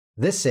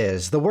This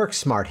is the Work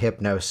Smart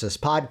Hypnosis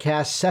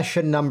Podcast,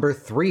 session number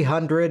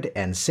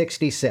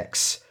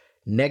 366,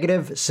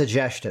 Negative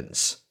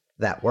Suggestions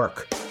That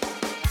Work.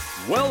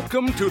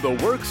 Welcome to the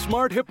Work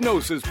Smart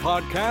Hypnosis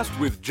Podcast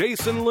with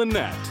Jason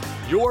Linett,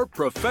 your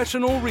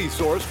professional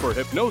resource for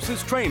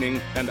hypnosis training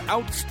and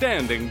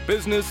outstanding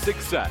business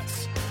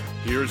success.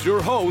 Here's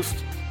your host,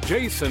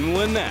 Jason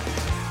Linett.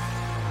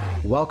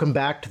 Welcome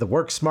back to the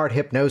Work Smart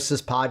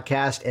Hypnosis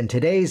Podcast, and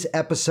today's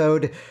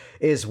episode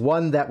is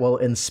one that will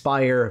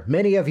inspire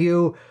many of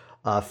you,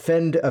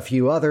 offend a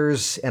few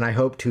others, and I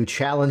hope to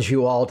challenge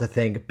you all to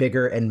think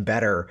bigger and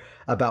better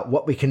about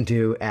what we can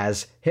do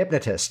as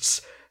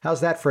hypnotists.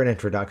 How's that for an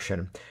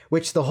introduction?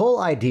 Which the whole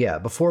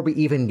idea, before we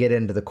even get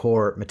into the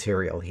core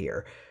material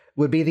here,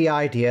 would be the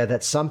idea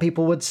that some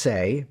people would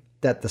say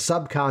that the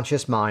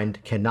subconscious mind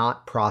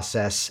cannot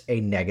process a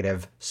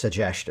negative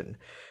suggestion.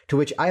 To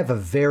which I have a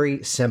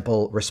very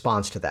simple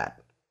response to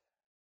that.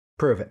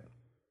 Prove it.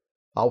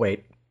 I'll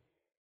wait.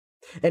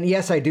 And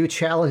yes, I do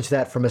challenge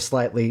that from a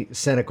slightly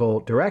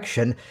cynical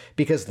direction,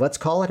 because let's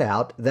call it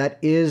out, that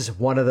is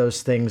one of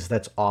those things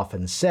that's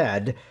often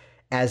said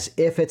as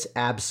if it's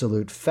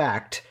absolute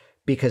fact,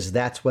 because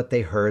that's what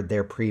they heard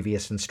their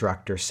previous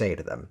instructor say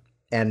to them.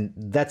 And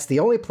that's the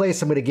only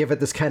place I'm going to give it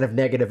this kind of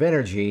negative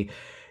energy,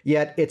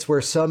 yet it's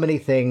where so many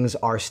things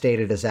are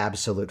stated as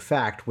absolute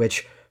fact,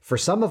 which for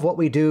some of what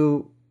we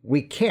do,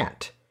 we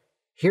can't.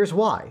 Here's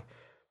why.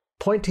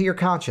 Point to your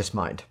conscious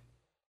mind.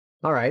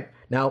 All right,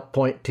 now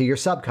point to your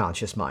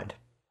subconscious mind.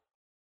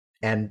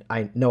 And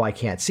I know I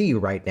can't see you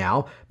right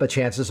now, but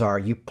chances are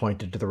you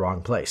pointed to the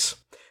wrong place.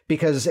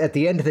 Because at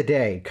the end of the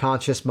day,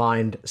 conscious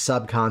mind,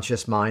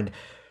 subconscious mind,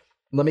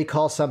 let me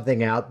call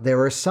something out.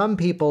 There are some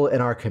people in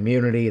our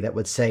community that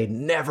would say,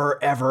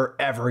 never, ever,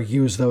 ever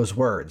use those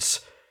words.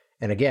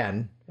 And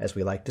again, as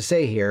we like to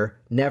say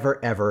here,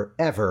 never, ever,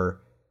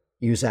 ever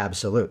use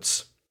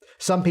absolutes.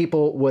 Some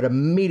people would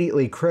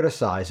immediately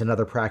criticize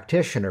another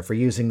practitioner for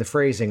using the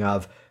phrasing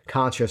of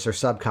conscious or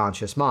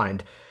subconscious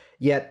mind.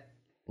 Yet,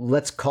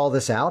 let's call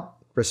this out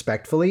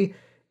respectfully.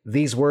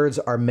 These words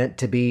are meant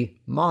to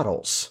be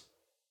models.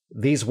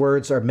 These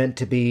words are meant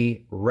to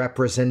be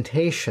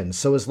representations.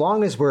 So as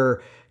long as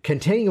we're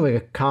continuing a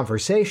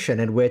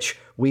conversation in which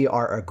we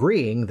are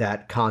agreeing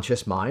that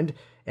conscious mind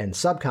and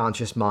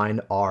subconscious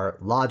mind are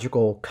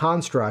logical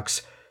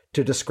constructs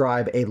to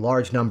describe a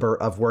large number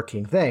of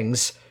working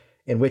things,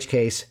 in which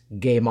case,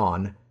 game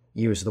on,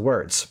 use the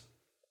words.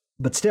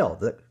 But still,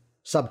 the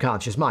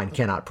subconscious mind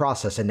cannot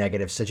process a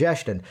negative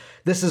suggestion.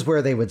 This is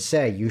where they would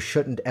say you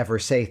shouldn't ever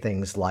say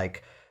things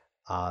like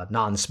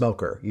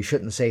non-smoker. You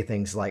shouldn't say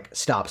things like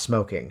stop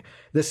smoking.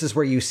 This is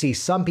where you see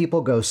some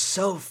people go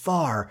so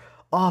far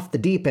off the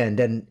deep end,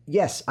 and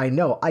yes, I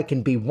know I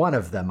can be one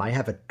of them. I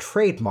have a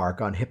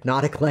trademark on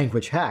hypnotic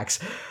language hacks.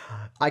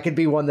 I can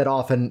be one that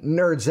often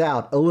nerds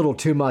out a little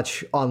too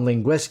much on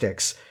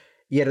linguistics.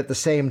 Yet at the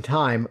same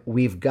time,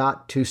 we've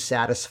got to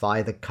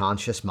satisfy the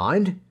conscious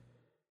mind.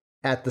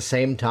 At the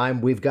same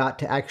time, we've got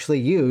to actually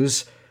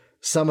use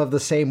some of the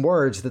same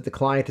words that the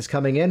client is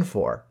coming in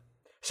for.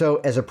 So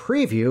as a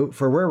preview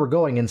for where we're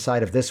going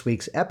inside of this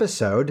week's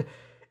episode,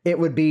 it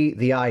would be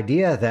the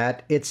idea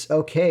that it's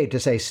okay to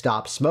say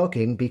stop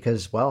smoking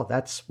because, well,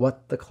 that's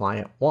what the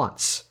client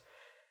wants.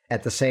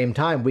 At the same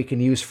time, we can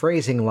use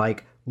phrasing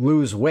like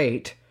lose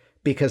weight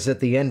because at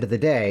the end of the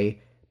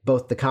day,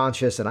 both the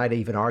conscious and I'd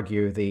even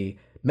argue the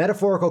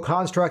metaphorical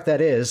construct that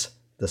is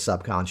the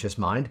subconscious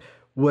mind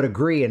would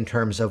agree in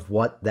terms of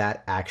what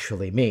that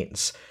actually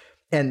means.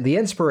 And the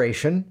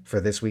inspiration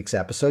for this week's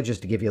episode,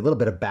 just to give you a little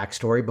bit of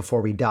backstory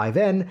before we dive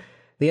in,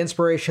 the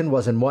inspiration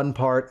was in one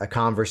part a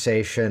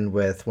conversation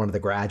with one of the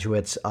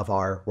graduates of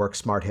our Work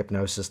Smart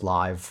Hypnosis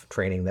Live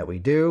training that we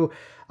do.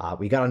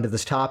 We got into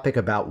this topic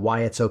about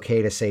why it's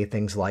okay to say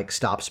things like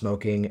stop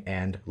smoking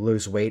and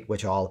lose weight,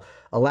 which I'll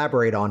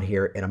elaborate on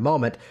here in a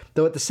moment.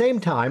 Though at the same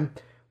time,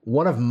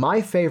 one of my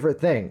favorite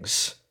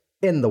things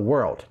in the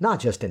world, not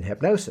just in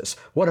hypnosis,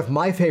 one of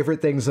my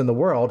favorite things in the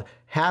world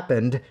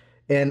happened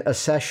in a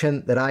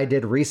session that I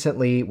did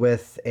recently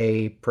with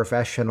a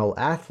professional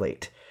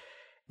athlete.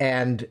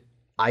 And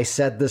I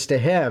said this to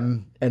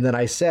him, and then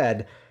I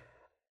said,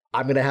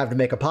 I'm going to have to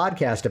make a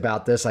podcast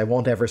about this. I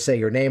won't ever say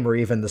your name or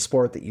even the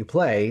sport that you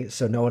play,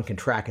 so no one can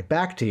track it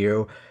back to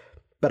you,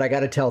 but I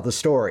got to tell the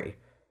story.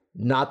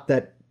 Not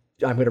that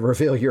I'm going to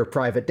reveal your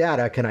private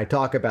data. Can I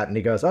talk about it? And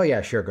he goes, oh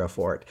yeah, sure, go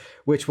for it.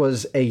 Which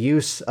was a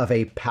use of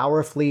a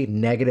powerfully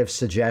negative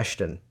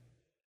suggestion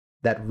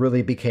that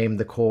really became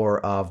the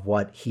core of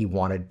what he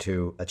wanted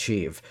to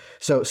achieve.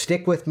 So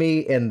stick with me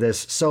in this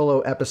solo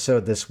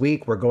episode this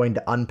week. We're going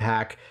to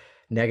unpack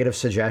negative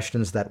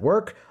suggestions that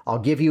work. I'll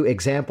give you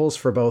examples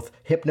for both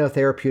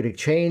hypnotherapeutic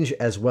change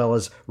as well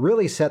as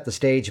really set the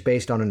stage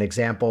based on an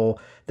example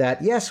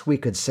that, yes, we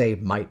could say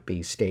might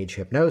be stage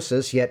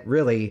hypnosis, yet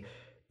really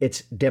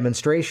it's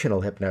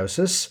demonstrational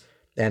hypnosis.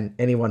 And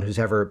anyone who's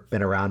ever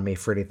been around me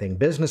for anything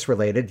business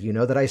related, you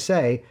know that I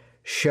say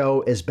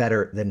show is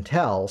better than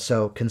tell.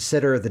 So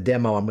consider the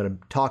demo I'm going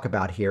to talk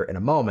about here in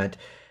a moment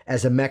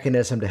as a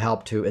mechanism to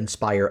help to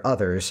inspire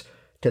others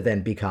to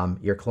then become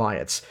your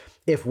clients.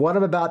 If what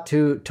I'm about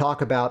to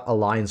talk about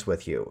aligns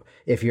with you,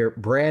 if you're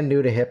brand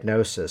new to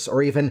hypnosis,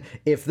 or even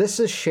if this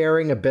is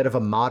sharing a bit of a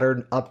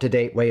modern,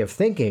 up-to-date way of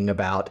thinking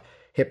about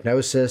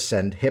hypnosis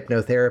and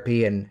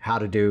hypnotherapy and how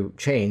to do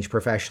change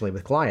professionally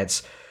with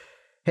clients,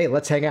 hey,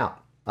 let's hang out.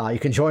 You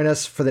can join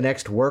us for the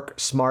next Work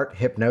Smart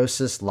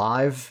Hypnosis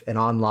live and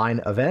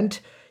online event.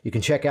 You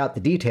can check out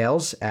the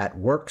details at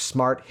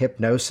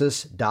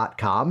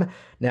worksmarthypnosis.com.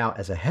 Now,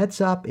 as a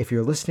heads up, if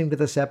you're listening to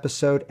this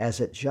episode as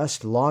it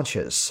just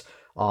launches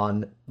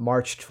on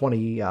March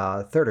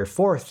 23rd or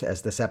 4th,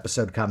 as this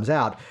episode comes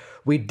out,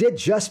 we did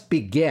just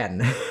begin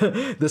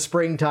the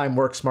springtime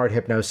Work Smart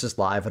Hypnosis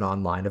live and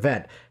online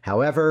event.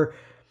 However,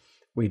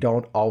 we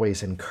don't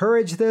always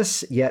encourage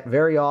this, yet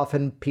very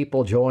often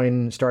people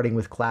join starting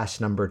with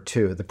class number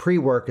 2. The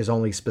pre-work is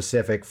only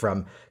specific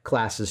from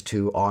classes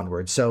 2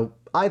 onward. So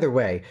either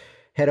way,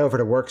 head over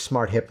to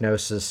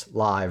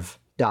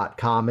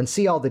worksmarthypnosislive.com and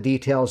see all the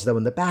details, though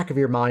in the back of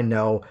your mind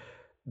know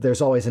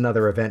there's always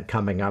another event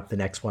coming up. The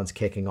next one's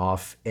kicking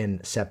off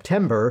in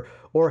September.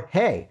 Or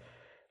hey,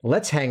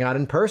 let's hang out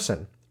in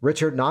person.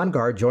 Richard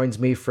Nongard joins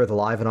me for the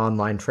live and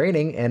online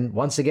training, and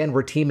once again,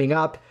 we're teaming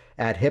up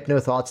at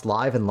HypnoThoughts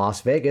Live in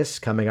Las Vegas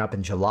coming up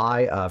in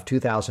July of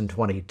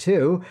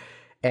 2022.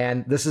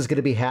 And this is going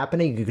to be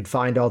happening. You can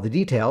find all the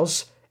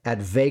details at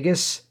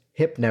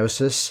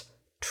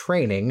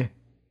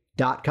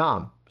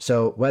vegashypnosistraining.com.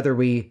 So whether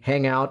we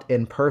hang out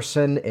in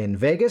person in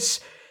Vegas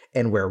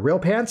and wear real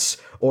pants,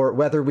 or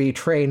whether we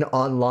train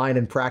online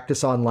and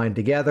practice online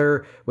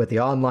together with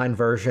the online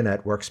version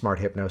at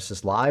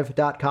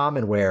worksmarthypnosislive.com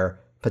and wear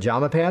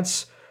pajama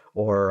pants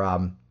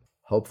or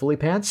hopefully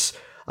pants.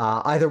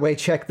 Either way,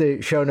 check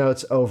the show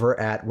notes over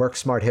at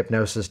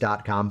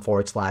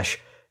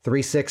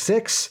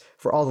worksmarthypnosis.com/366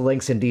 for all the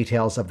links and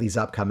details of these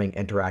upcoming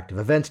interactive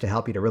events to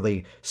help you to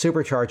really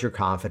supercharge your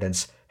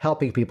confidence,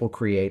 helping people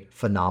create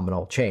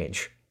phenomenal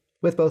change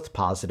with both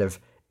positive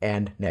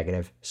and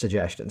negative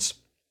suggestions.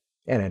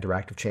 And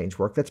interactive change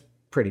work that's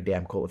pretty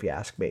damn cool if you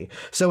ask me.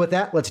 So with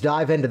that, let's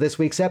dive into this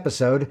week's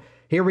episode.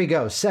 Here we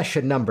go,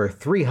 session number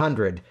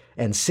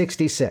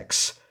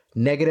 366,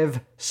 Negative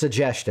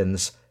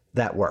Suggestions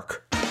That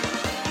Work.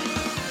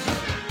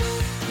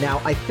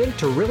 Now, I think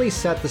to really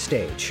set the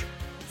stage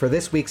for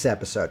this week's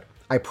episode,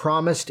 I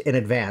promised in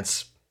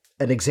advance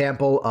an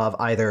example of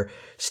either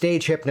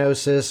stage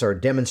hypnosis or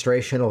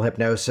demonstrational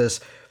hypnosis.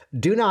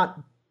 Do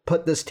not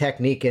put this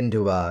technique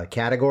into a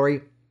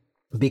category,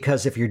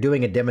 because if you're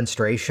doing a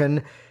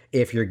demonstration,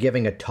 if you're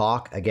giving a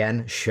talk,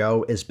 again,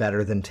 show is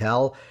better than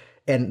tell.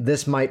 And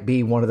this might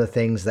be one of the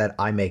things that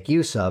I make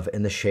use of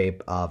in the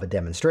shape of a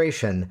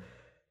demonstration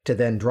to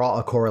then draw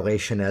a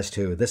correlation as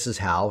to this is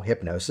how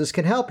hypnosis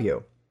can help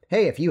you.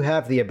 Hey, if you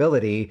have the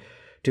ability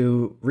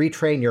to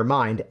retrain your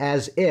mind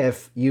as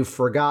if you've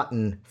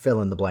forgotten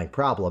fill in the blank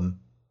problem,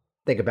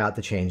 think about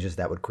the changes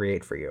that would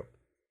create for you.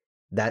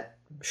 That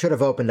should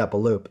have opened up a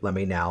loop. Let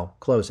me now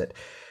close it.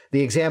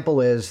 The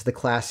example is the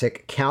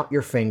classic count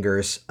your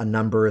fingers, a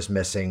number is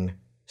missing,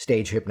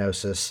 stage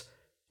hypnosis,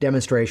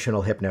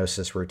 demonstrational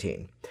hypnosis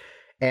routine.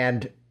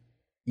 And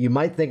you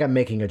might think I'm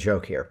making a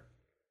joke here,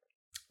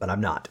 but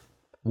I'm not.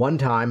 One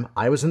time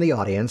I was in the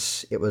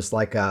audience. It was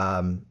like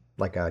a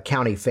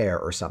county fair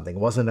or something.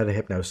 It wasn't at a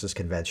hypnosis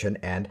convention,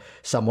 and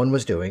someone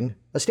was doing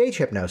a stage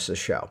hypnosis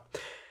show.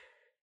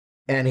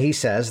 And he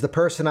says, the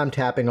person I'm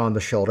tapping on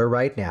the shoulder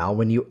right now,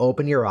 when you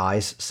open your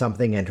eyes,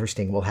 something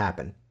interesting will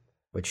happen,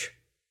 which,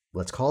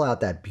 let's call out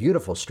that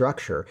beautiful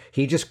structure.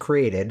 He just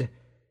created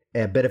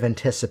a bit of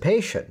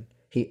anticipation.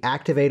 He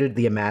activated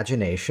the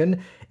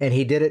imagination, and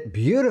he did it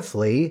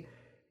beautifully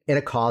in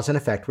a cause and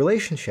effect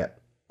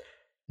relationship.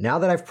 Now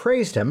that I've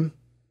praised him,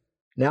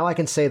 now I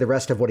can say the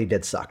rest of what he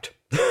did sucked.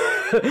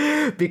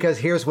 Because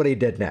here's what he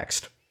did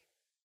next.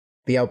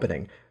 The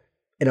opening.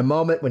 In a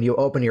moment when you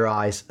open your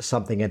eyes,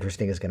 something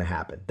interesting is going to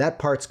happen. That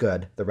part's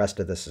good. The rest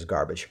of this is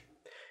garbage.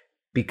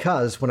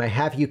 Because when I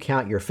have you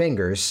count your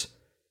fingers,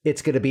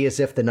 it's going to be as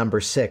if the number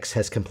 6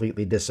 has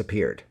completely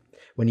disappeared.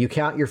 When you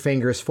count your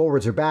fingers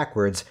forwards or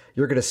backwards,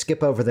 you're going to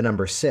skip over the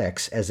number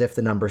 6 as if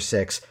the number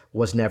 6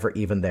 was never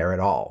even there at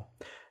all.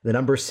 The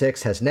number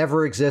 6 has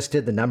never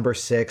existed. The number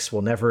 6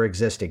 will never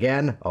exist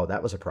again. Oh,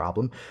 that was a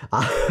problem.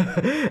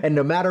 And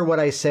no matter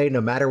what I say,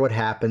 no matter what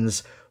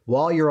happens,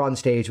 while you're on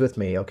stage with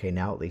me, okay,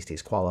 now at least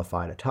he's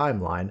qualified a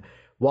timeline.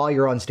 While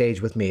you're on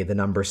stage with me, the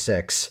number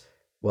 6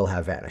 will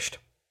have vanished.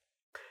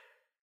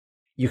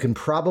 You can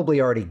probably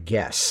already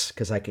guess,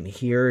 because I can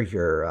hear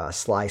your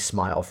sly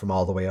smile from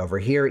all the way over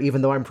here,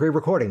 even though I'm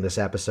pre-recording this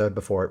episode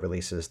before it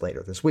releases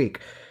later this week.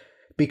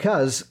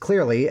 Because,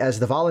 clearly, as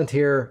the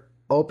volunteer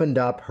opened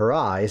up her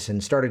eyes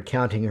and started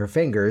counting her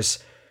fingers,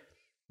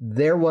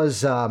 there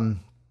was a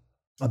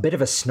bit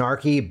of a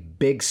snarky,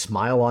 big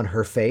smile on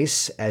her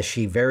face as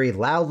she very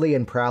loudly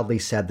and proudly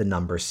said the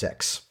number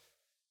 6.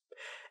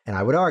 And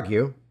I would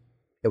argue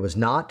it was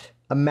not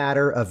a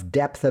matter of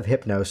depth of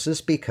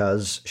hypnosis,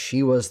 because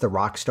she was the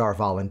rock star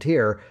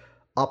volunteer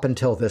up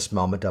until this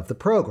moment of the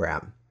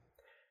program.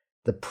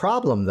 The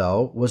problem,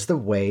 though, was the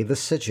way the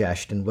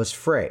suggestion was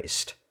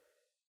phrased.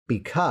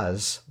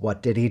 Because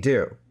what did he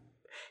do?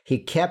 He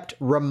kept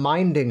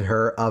reminding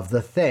her of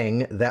the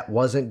thing that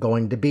wasn't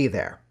going to be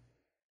there.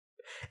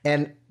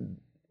 And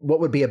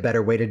what would be a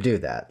better way to do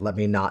that? Let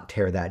me not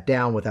tear that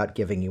down without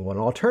giving you an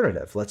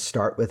alternative. Let's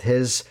start with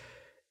his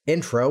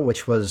intro,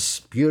 which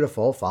was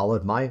beautiful,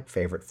 followed my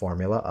favorite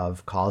formula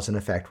of cause and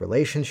effect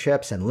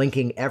relationships and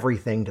linking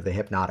everything to the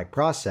hypnotic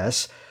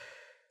process.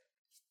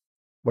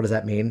 What does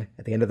that mean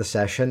at the end of the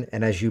session?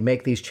 And as you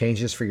make these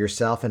changes for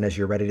yourself and as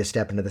you're ready to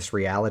step into this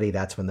reality,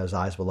 that's when those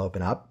eyes will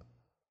open up.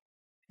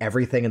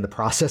 Everything in the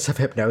process of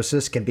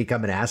hypnosis can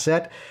become an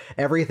asset.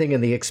 Everything in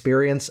the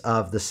experience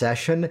of the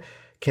session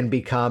can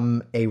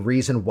become a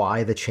reason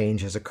why the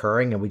change is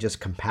occurring, and we just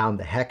compound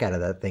the heck out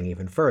of that thing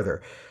even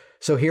further.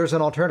 So here's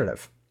an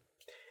alternative.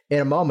 In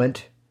a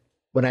moment,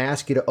 when I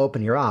ask you to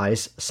open your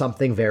eyes,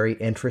 something very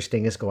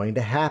interesting is going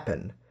to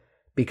happen,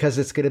 because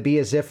it's going to be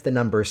as if the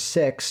number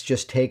 6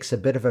 just takes a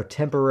bit of a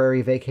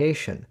temporary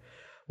vacation.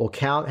 We'll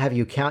have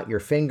you count your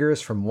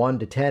fingers from 1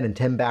 to 10 and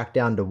 10 back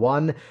down to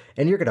 1,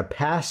 and you're going to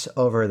pass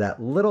over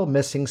that little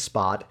missing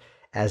spot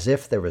as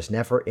if there was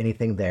never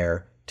anything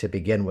there to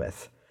begin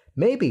with.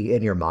 Maybe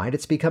in your mind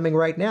it's becoming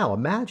right now.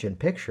 Imagine,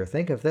 picture,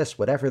 think of this,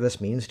 whatever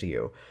this means to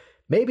you.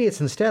 Maybe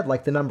it's instead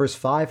like the numbers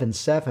 5 and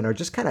 7 are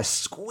just kind of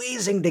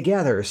squeezing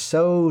together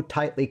so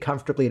tightly,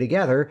 comfortably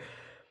together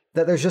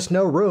that there's just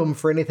no room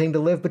for anything to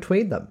live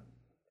between them.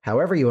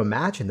 However you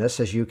imagine this,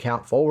 as you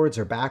count forwards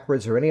or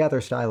backwards or any other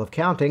style of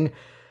counting,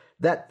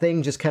 that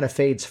thing just kind of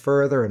fades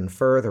further and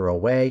further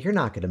away. You're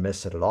not going to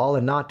miss it at all,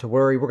 and not to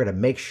worry, we're going to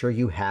make sure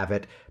you have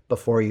it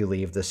before you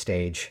leave the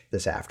stage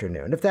this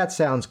afternoon. If that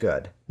sounds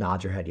good,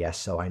 nod your head yes,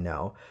 so I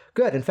know.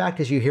 Good. In fact,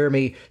 as you hear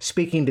me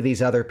speaking to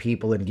these other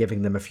people and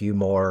giving them a few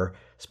more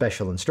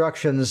special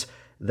instructions,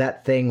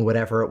 that thing,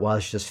 whatever it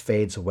was, just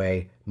fades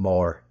away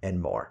more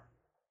and more.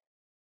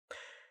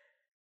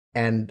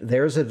 And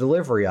there's a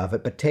delivery of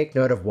it, but take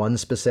note of one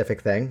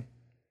specific thing.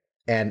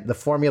 And the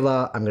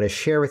formula I'm going to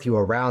share with you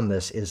around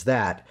this is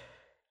that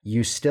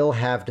you still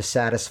have to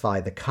satisfy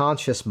the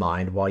conscious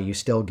mind while you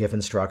still give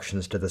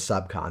instructions to the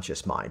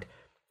subconscious mind.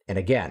 And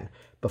again,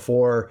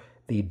 before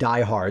the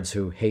diehards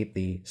who hate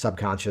the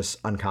subconscious,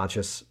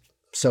 unconscious,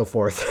 so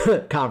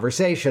forth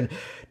conversation,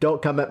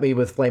 don't come at me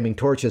with flaming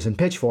torches and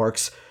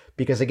pitchforks,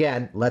 because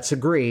again, let's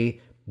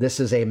agree, this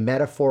is a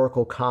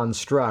metaphorical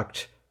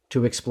construct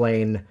to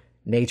explain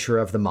nature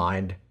of the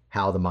mind,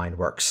 how the mind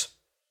works.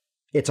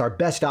 It's our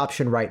best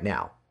option right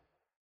now.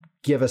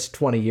 Give us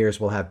 20 years,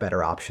 we'll have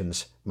better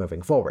options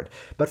moving forward.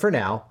 But for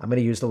now, I'm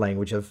going to use the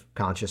language of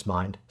conscious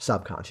mind,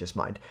 subconscious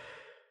mind.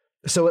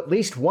 So at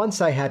least once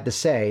I had to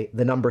say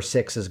the number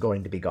 6 is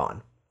going to be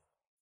gone,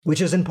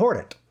 which is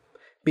important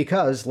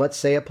because, let's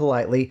say it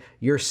politely,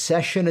 your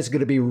session is going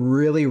to be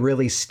really,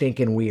 really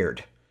stinking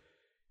weird.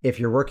 If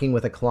you're working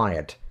with a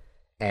client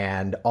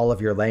and all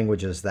of your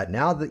languages that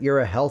now that you're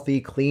a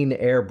healthy, clean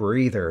air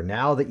breather,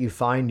 now that you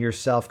find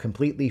yourself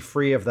completely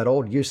free of that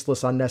old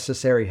useless,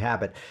 unnecessary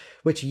habit,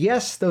 which,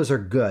 yes, those are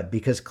good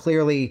because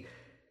clearly,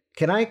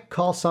 can I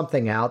call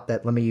something out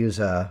that, let me use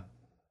a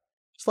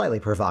slightly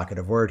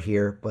provocative word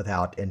here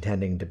without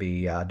intending to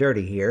be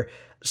dirty here.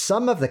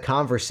 Some of the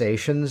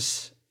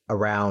conversations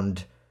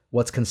around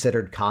what's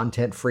considered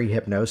content-free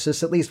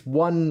hypnosis, at least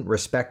one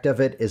respect of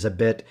it is a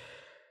bit,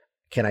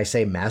 can I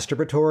say,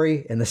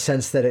 masturbatory in the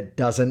sense that it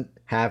doesn't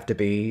have to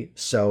be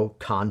so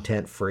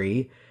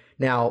content-free.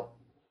 Now,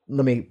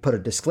 let me put a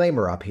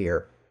disclaimer up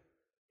here.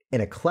 In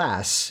a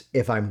class,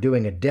 if I'm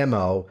doing a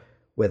demo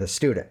with a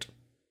student,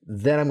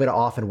 then I'm going to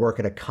often work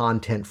in a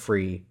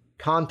content-free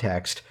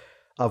context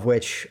of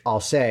which I'll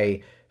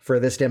say, for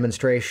this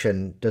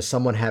demonstration, does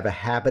someone have a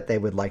habit they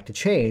would like to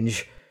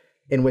change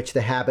in which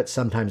the habit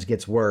sometimes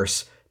gets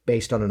worse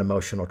based on an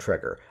emotional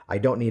trigger? I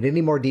don't need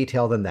any more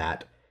detail than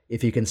that.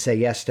 If you can say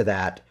yes to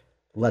that,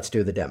 let's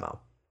do the demo.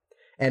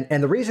 And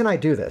the reason I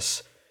do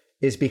this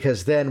is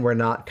because then we're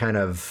not kind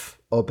of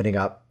opening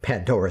up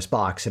Pandora's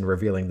box and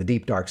revealing the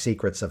deep, dark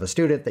secrets of a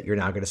student that you're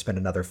now going to spend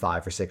another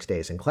 5 or 6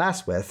 days in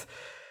class with.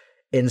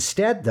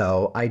 Instead,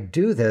 though, I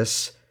do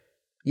this,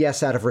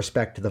 yes, out of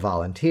respect to the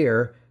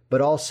volunteer,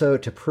 but also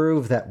to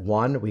prove that,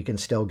 1, we can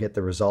still get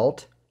the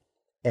result,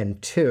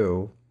 and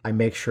 2, I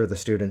make sure the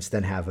students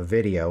then have a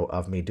video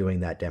of me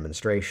doing that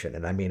demonstration.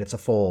 And I mean, it's a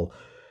full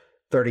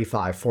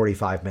 35,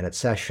 45-minute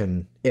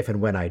session if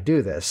and when I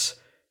do this,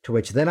 to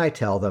which then I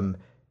tell them,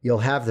 you'll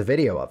have the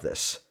video of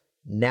this.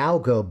 Now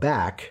go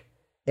back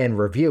and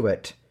review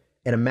it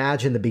and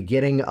imagine the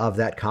beginning of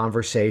that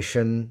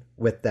conversation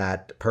with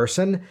that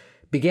person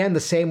began the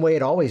same way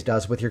it always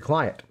does with your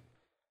client.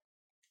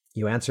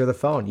 You answer the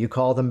phone, you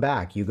call them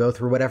back, you go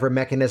through whatever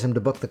mechanism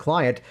to book the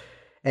client,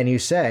 and you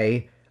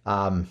say,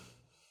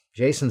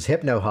 Jason's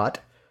Hypno Hut,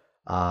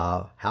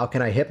 how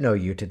can I hypno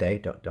you today?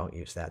 Don't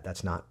use that.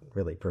 That's not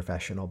really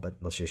professional, but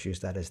let's just use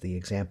that as the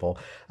example.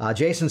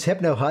 Jason's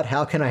Hypno Hut,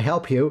 how can I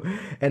help you?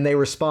 And they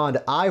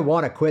respond, I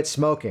want to quit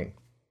smoking.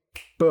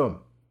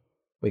 Boom.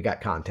 We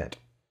got content.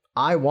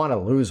 I want to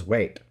lose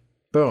weight.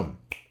 Boom.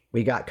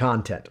 We got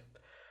content.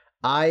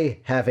 I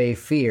have a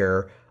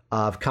fear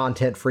of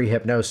content-free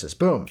hypnosis.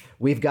 Boom.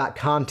 We've got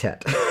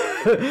content.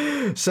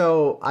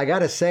 So I got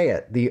to say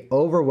it, the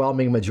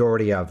overwhelming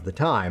majority of the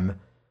time,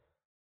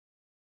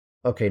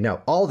 okay,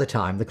 no, all the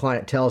time, the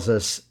client tells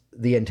us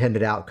the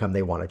intended outcome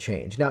they want to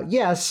change. Now,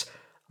 yes,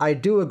 I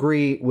do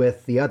agree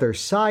with the other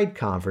side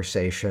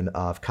conversation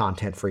of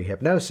content-free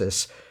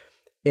hypnosis,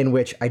 in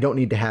which I don't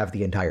need to have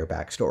the entire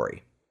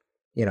backstory.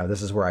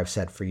 This is where I've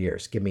said for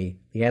years, give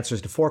me the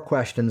answers to 4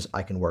 questions,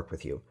 I can work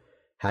with you.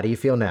 How do you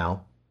feel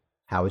now?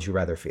 How would you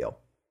rather feel?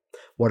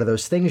 What are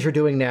those things you're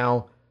doing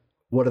now?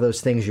 What are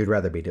those things you'd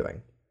rather be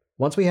doing?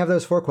 Once we have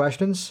those 4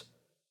 questions,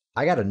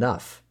 I got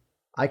enough.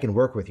 I can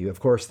work with you. Of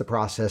course, the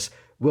process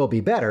will be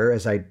better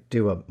as I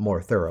do a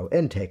more thorough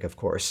intake, of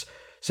course.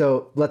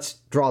 So let's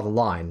draw the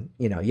line.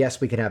 Yes,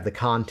 we can have the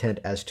content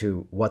as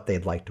to what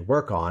they'd like to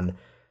work on,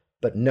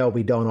 but no,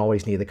 we don't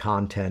always need the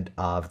content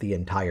of the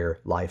entire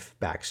life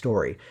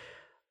backstory.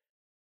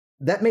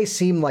 That may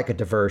seem like a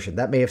diversion.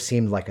 That may have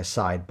seemed like a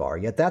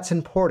sidebar, yet that's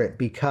important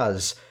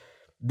because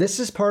this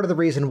is part of the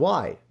reason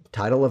why.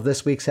 Title of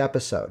this week's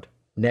episode,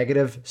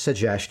 Negative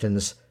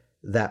Suggestions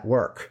That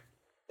Work.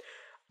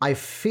 I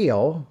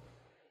feel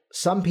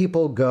some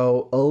people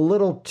go a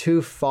little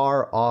too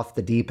far off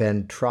the deep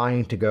end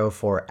trying to go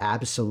for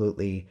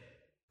absolutely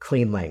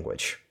clean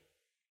language.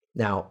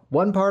 Now,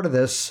 one part of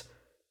this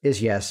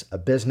is, yes, a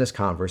business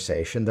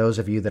conversation. Those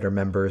of you that are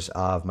members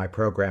of my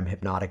program,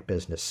 Hypnotic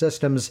Business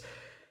Systems,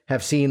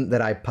 have seen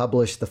that I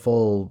publish the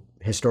full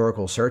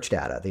historical search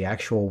data, the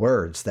actual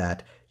words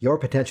that your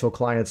potential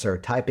clients are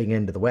typing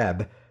into the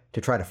web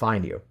to try to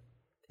find you.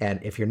 And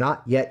if you're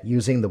not yet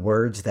using the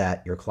words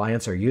that your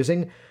clients are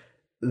using,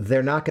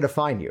 they're not going to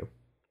find you.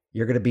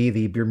 You're going to be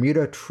the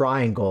Bermuda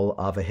Triangle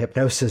of a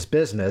hypnosis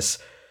business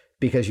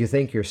because you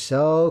think you're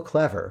so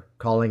clever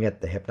calling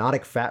it the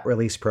Hypnotic Fat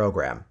Release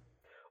Program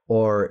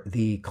or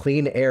the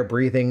Clean Air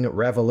Breathing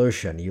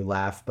Revolution. You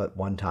laugh, but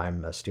one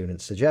time a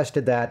student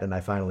suggested that, and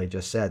I finally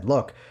just said,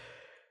 look,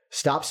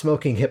 stop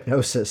smoking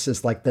hypnosis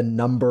is like the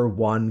number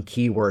 1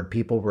 keyword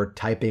people were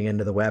typing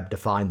into the web to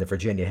find the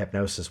Virginia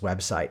Hypnosis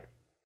website.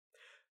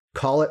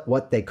 Call it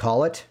what they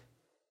call it,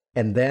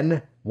 and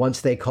then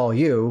once they call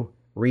you,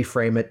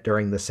 reframe it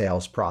during the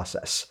sales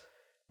process.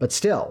 But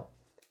still,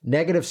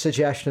 negative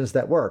suggestions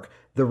that work.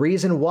 The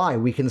reason why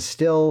we can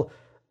still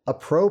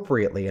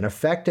appropriately and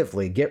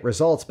effectively get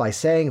results by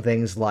saying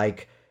things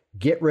like,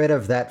 get rid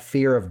of that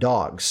fear of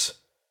dogs,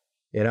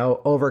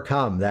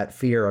 overcome that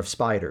fear of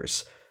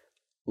spiders,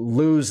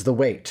 lose the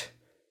weight,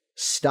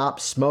 stop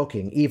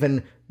smoking.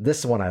 Even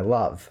this one I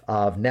love,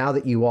 of now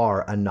that you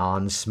are a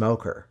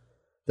non-smoker.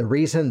 The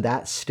reason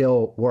that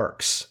still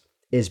works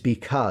is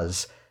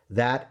because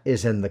that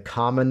is in the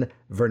common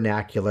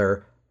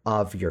vernacular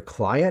of your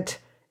client,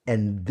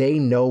 and they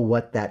know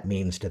what that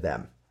means to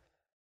them.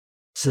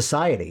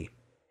 Society,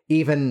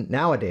 even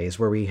nowadays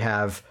where we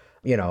have,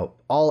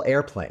 all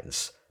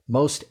airplanes,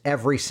 most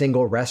every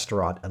single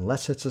restaurant,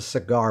 unless it's a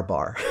cigar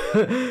bar,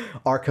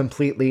 are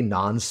completely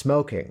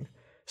non-smoking.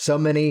 So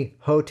many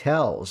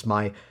hotels.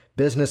 My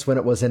business, when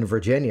it was in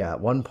Virginia,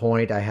 at one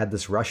point I had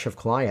this rush of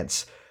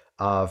clients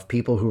of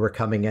people who were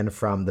coming in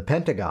from the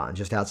Pentagon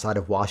just outside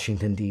of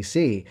Washington,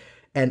 D.C.,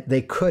 and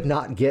they could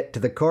not get to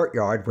the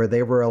courtyard where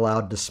they were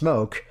allowed to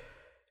smoke.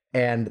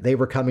 And they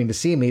were coming to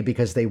see me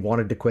because they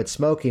wanted to quit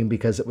smoking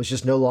because it was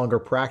just no longer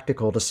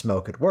practical to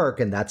smoke at work.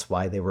 And that's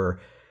why they were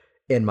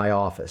in my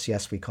office.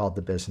 Yes, we called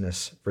the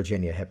business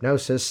Virginia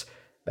Hypnosis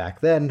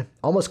back then.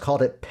 Almost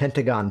called it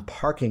Pentagon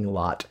Parking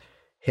Lot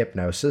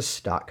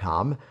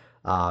Hypnosis.com.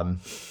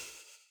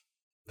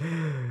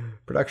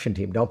 Production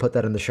team, don't put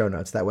that in the show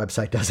notes. That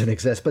website doesn't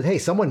exist. But hey,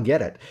 someone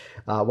get it.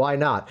 Why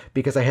not?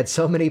 Because I had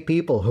so many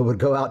people who would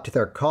go out to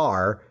their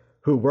car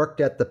who worked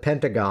at the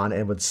Pentagon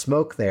and would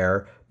smoke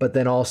there, but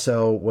then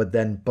also would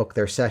then book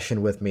their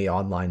session with me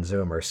online,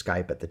 Zoom or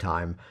Skype at the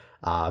time.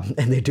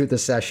 And they do the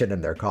session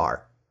in their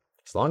car,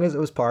 as long as it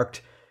was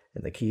parked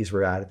and the keys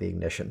were out of the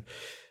ignition.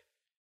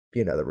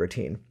 The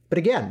routine. But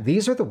again,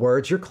 these are the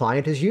words your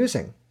client is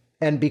using.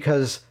 And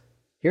because,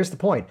 here's the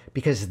point,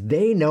 because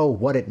they know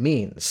what it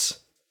means.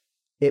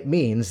 It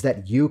means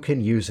that you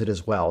can use it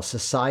as well.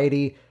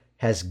 Society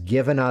has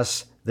given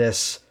us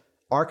this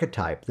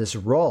archetype, this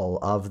role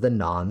of the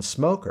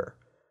non-smoker.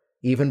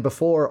 Even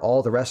before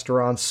all the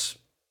restaurants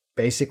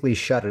basically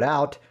shut it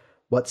out,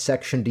 what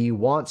section do you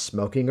want,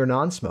 smoking or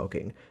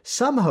non-smoking?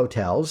 Some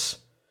hotels,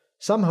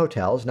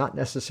 not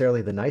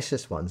necessarily the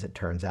nicest ones, it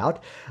turns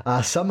out,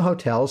 some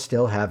hotels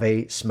still have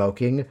a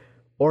smoking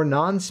or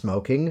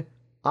non-smoking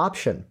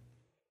option.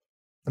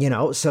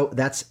 So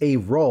that's a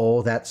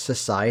role that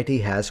society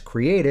has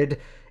created,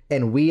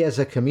 and we as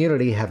a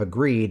community have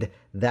agreed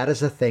that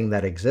is a thing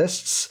that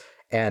exists.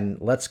 And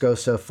let's go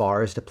so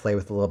far as to play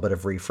with a little bit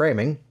of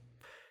reframing.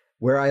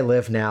 Where I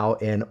live now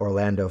in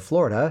Orlando,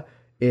 Florida,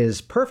 is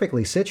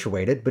perfectly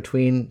situated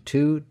between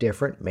 2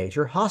 different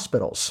major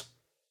hospitals.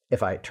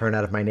 If I turn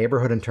out of my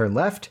neighborhood and turn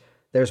left,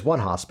 there's one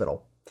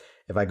hospital.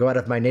 If I go out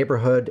of my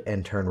neighborhood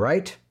and turn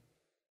right,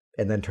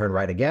 and then turn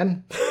right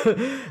again,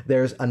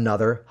 there's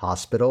another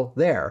hospital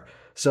there.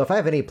 So if I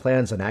have any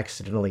plans on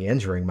accidentally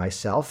injuring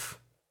myself,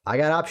 I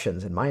got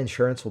options, and my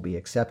insurance will be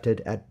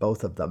accepted at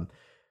both of them.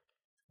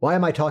 Why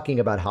am I talking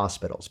about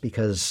hospitals?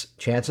 Because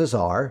chances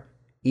are,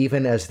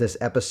 even as this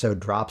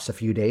episode drops a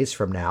few days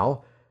from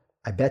now,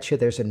 I bet you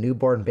there's a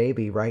newborn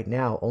baby right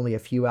now, only a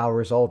few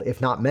hours old, if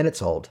not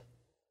minutes old,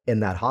 in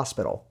that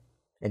hospital.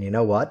 And you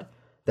know what?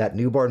 That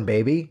newborn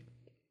baby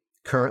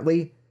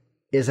currently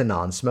is a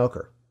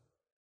non-smoker.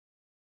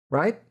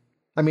 Right?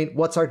 I mean,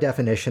 what's our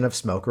definition of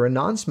smoker and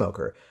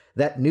non-smoker?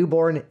 That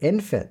newborn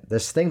infant,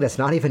 this thing that's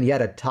not even yet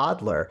a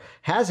toddler,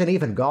 hasn't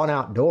even gone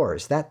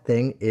outdoors. That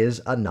thing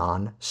is a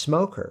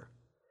non-smoker.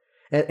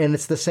 And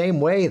it's the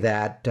same way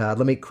that, let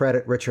me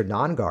credit Richard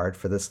Nongard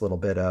for this little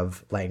bit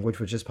of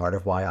language, which is part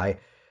of why I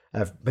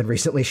have been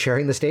recently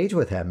sharing the stage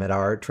with him at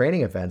our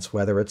training events,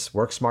 whether it's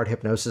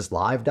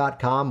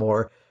WorkSmartHypnosisLive.com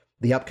or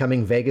the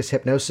upcoming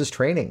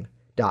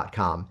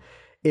VegasHypnosisTraining.com.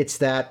 It's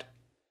that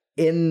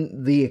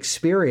in the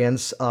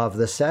experience of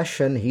the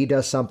session, he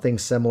does something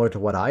similar to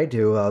what I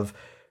do of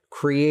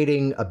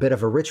creating a bit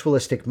of a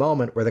ritualistic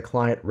moment where the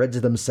client rids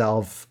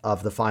themselves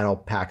of the final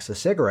packs of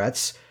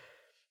cigarettes.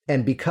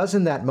 And because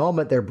in that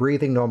moment they're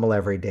breathing normal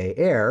everyday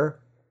air,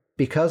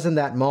 because in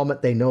that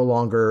moment they no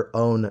longer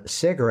own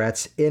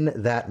cigarettes, in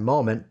that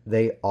moment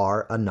they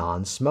are a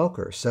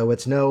non-smoker. So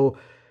it's no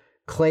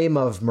claim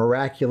of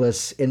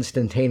miraculous,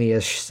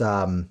 instantaneous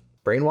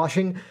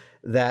brainwashing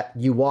that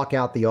you walk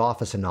out the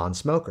office a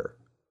non-smoker.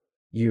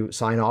 You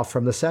sign off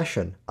from the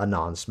session a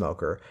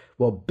non-smoker.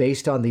 Well,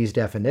 based on these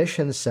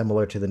definitions,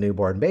 similar to the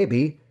newborn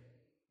baby,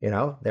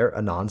 they're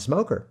a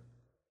non-smoker.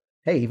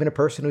 Hey, even a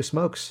person who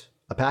smokes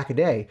a pack a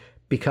day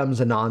becomes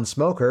a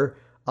non-smoker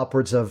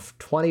upwards of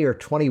 20 or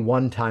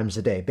 21 times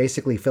a day,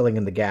 basically filling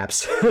in the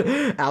gaps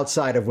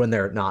outside of when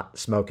they're not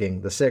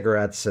smoking the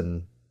cigarettes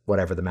and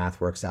whatever the math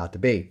works out to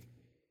be.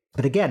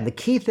 But again, the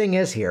key thing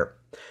is here,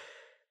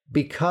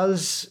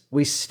 because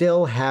we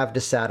still have to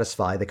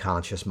satisfy the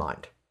conscious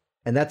mind.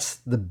 And that's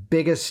the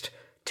biggest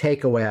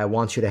takeaway I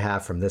want you to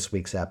have from this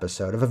week's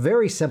episode of a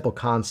very simple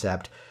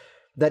concept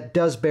that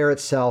does bear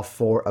itself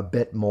for a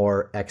bit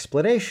more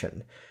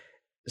explanation.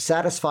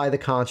 Satisfy the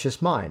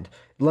conscious mind.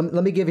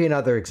 Let me give you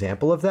another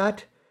example of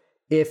that.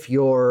 If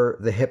you're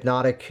the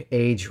hypnotic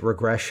age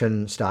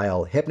regression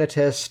style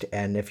hypnotist,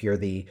 and if you're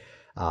the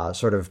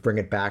sort of bring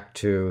it back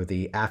to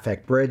the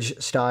affect bridge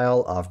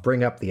style of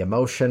bring up the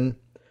emotion,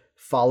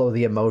 follow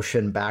the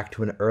emotion back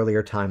to an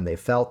earlier time they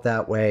felt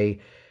that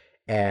way,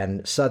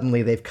 and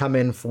suddenly they've come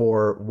in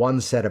for one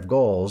set of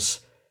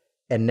goals,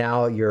 and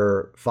now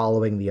you're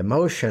following the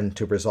emotion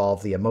to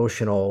resolve the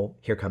emotional,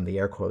 here come the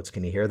air quotes,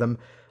 can you hear them?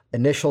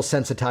 Initial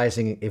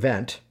sensitizing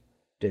event.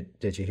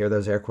 Did you hear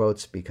those air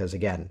quotes? Because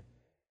again,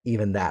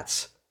 even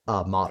that's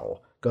a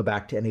model. Go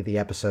back to any of the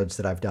episodes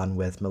that I've done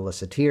with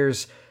Melissa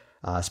Tiers,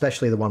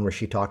 especially the one where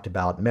she talked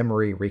about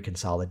memory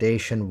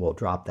reconsolidation. We'll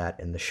drop that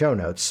in the show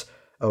notes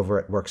over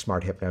at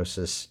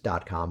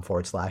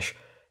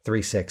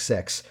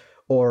worksmarthypnosis.com/366.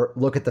 Or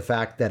look at the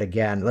fact that,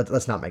 again,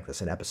 let's not make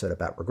this an episode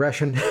about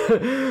regression,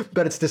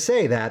 but it's to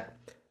say that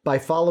by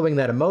following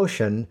that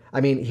emotion, I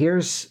mean,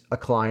 here's a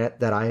client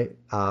that I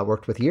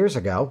worked with years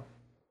ago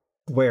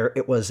where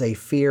it was a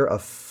fear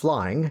of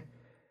flying,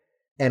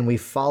 and we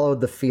followed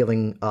the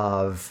feeling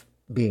of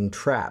being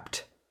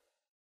trapped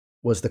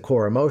was the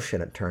core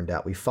emotion, it turned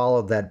out. We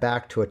followed that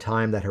back to a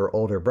time that her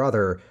older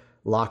brother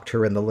locked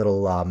her in the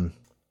little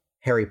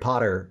Harry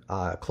Potter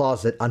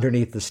closet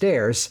underneath the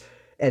stairs,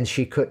 and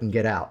she couldn't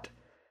get out.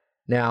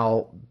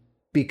 Now,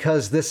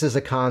 because this is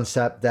a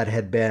concept that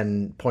had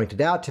been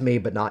pointed out to me,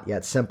 but not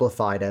yet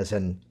simplified as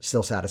in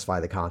still satisfy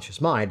the conscious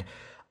mind,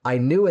 I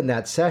knew in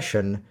that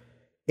session,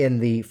 in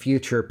the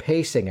future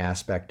pacing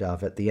aspect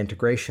of it, the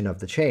integration of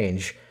the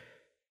change,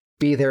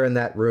 be there in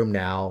that room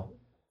now,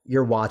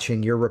 you're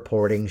watching, you're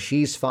reporting,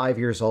 she's 5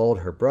 years old,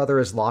 her brother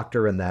has locked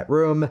her in that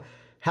room.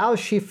 How's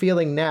she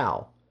feeling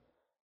now?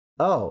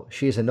 Oh,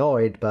 she's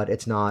annoyed, but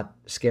it's not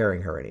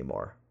scaring her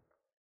anymore.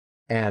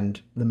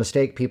 And the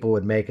mistake people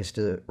would make is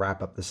to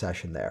wrap up the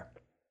session there.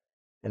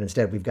 And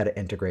instead, we've got to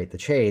integrate the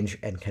change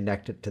and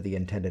connect it to the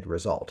intended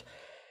result.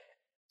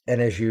 And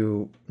as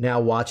you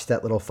now watch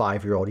that little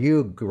 5-year-old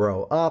you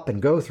grow up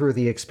and go through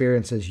the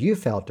experiences you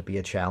felt to be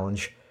a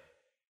challenge,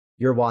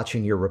 you're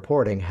watching, you're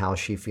reporting, how's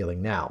she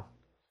feeling now?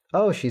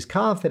 Oh, she's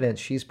confident,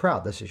 she's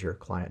proud. This is your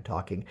client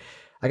talking.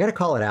 I got to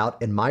call it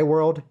out. In my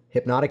world,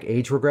 hypnotic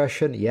age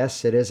regression,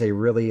 yes, it is a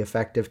really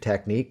effective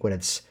technique when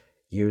it's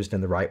used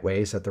in the right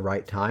ways at the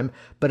right time.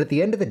 But at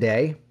the end of the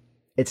day,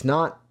 it's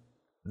not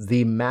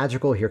the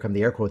magical, here come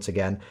the air quotes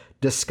again,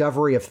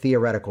 discovery of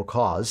theoretical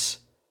cause.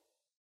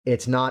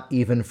 It's not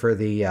even for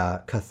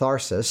the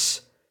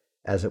catharsis,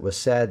 as it was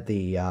said,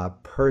 the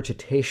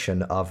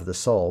purgitation of the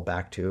soul,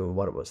 back to,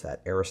 what was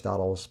that,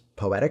 Aristotle's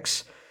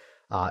Poetics,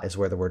 is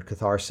where the word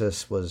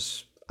catharsis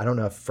was, I don't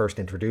know if first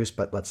introduced,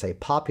 but let's say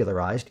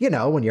popularized. You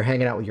know, when you're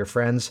hanging out with your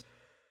friends,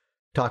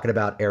 talking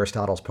about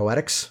Aristotle's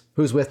Poetics.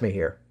 Who's with me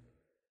here?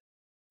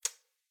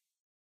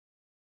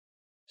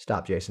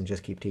 Stop, Jason,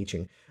 just keep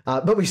teaching.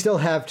 But we still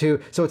have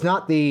to, so it's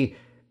not the,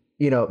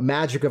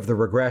 magic of the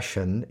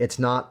regression. It's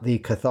not the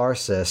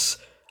catharsis.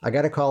 I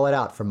got to call it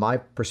out from my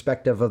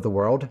perspective of the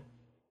world.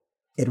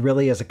 It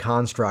really is a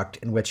construct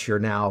in which you're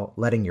now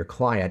letting your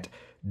client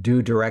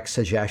do direct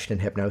suggestion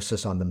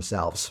hypnosis on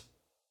themselves.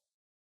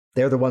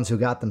 They're the ones who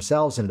got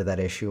themselves into that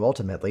issue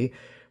ultimately,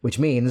 which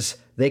means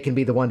they can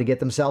be the one to get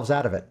themselves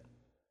out of it.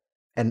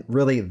 And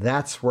really,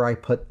 that's where I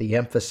put the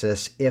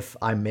emphasis if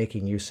I'm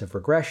making use of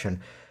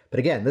regression. But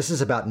again, this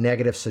is about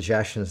negative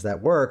suggestions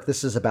that work.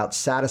 This is about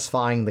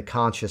satisfying the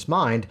conscious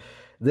mind.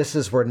 This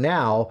is where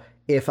now,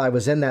 if I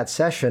was in that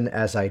session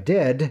as I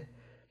did,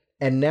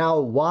 and now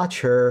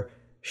watch her,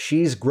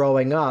 she's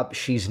growing up,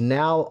 she's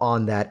now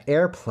on that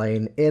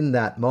airplane in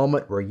that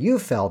moment where you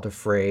felt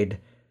afraid.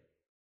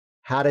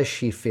 How does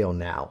she feel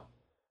now?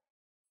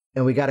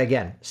 And we got to,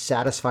 again,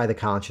 satisfy the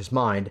conscious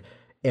mind,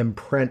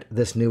 imprint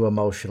this new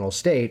emotional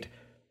state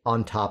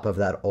on top of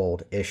that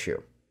old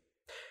issue.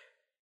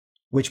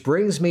 Which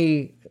brings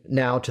me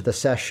now to the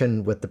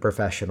session with the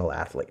professional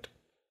athlete.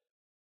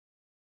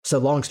 So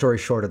long story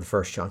short of the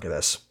first chunk of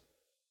this,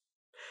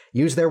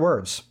 use their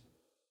words.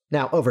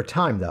 Now, over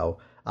time, though,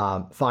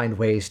 find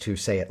ways to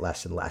say it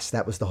less and less.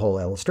 That was the whole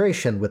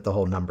illustration with the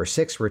whole number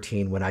 6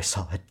 routine when I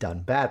saw it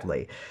done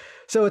badly.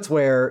 So it's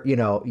where,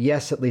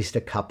 yes, at least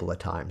a couple of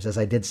times. As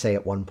I did say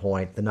at one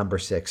point, the number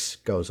 6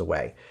 goes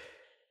away.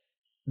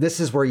 This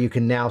is where you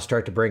can now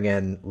start to bring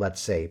in, let's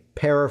say,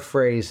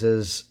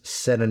 paraphrases,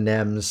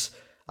 synonyms.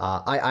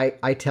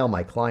 I tell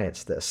my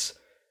clients this,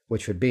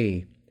 which would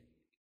be,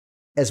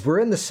 as we're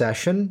in the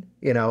session,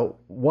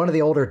 one of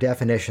the older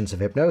definitions of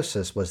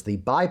hypnosis was the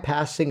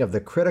bypassing of the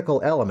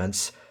critical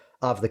elements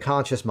of the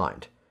conscious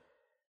mind,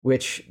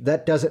 which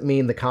that doesn't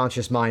mean the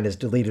conscious mind is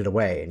deleted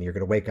away and you're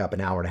going to wake up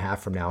an hour and a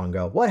half from now and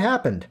go, what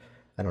happened?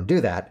 I don't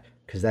do that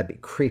because that'd be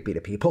creepy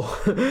to people.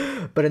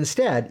 But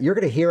instead, you're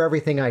going to hear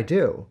everything I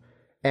do.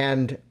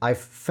 And I've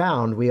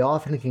found we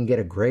often can get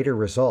a greater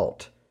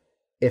result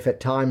if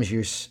at times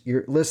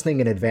you're listening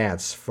in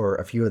advance for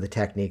a few of the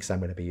techniques I'm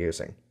going to be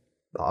using.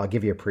 I'll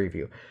give you a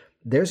preview.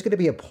 There's going to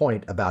be a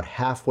point about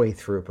halfway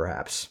through,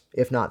 perhaps,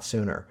 if not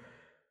sooner,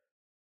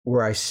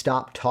 where I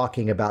stop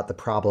talking about the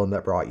problem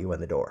that brought you in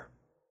the door.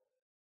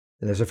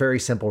 And there's a very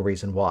simple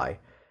reason why.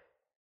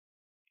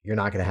 You're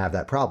not going to have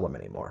that problem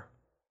anymore.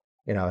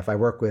 If I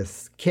work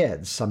with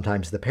kids,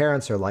 sometimes the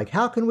parents are like,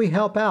 how can we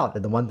help out?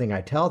 And the one thing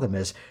I tell them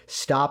is,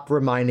 stop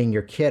reminding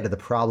your kid of the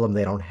problem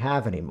they don't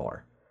have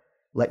anymore.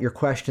 Let your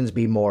questions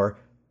be more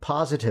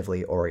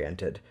positively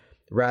oriented,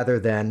 rather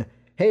than,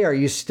 hey, are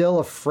you still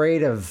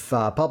afraid of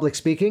public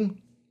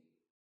speaking?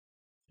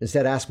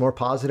 Instead, ask more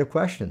positive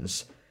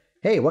questions.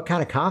 Hey, what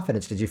kind of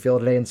confidence did you feel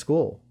today in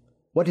school?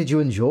 What did you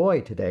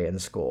enjoy today in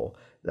school?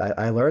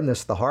 I learned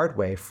this the hard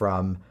way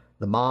from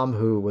the mom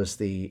who was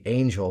the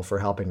angel for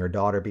helping her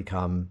daughter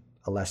become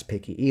a less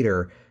picky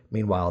eater.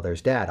 Meanwhile,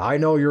 there's dad. I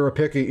know you're a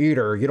picky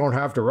eater. You don't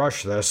have to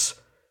rush this.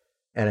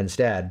 And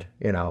instead,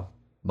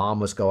 mom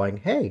was going,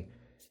 hey,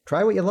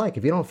 try what you like.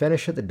 If you don't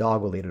finish it, the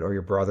dog will eat it or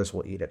your brothers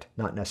will eat it.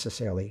 Not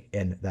necessarily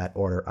in that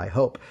order, I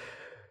hope.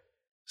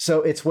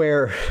 So it's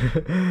where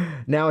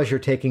now as you're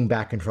taking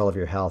back control of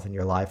your health and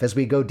your life, as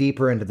we go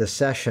deeper into this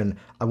session,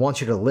 I want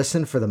you to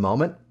listen for the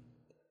moment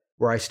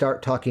where I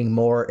start talking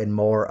more and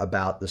more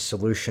about the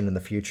solution in the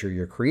future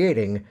you're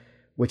creating,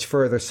 which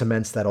further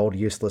cements that old,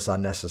 useless,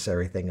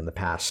 unnecessary thing in the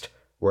past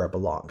where it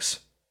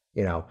belongs.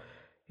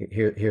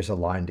 Here's a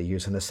line to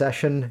use in a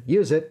session.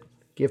 Use it.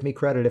 Give me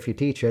credit if you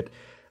teach it.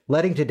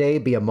 Letting today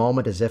be a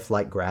moment as if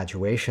like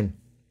graduation.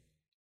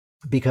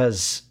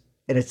 Because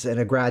it's in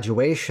a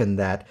graduation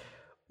that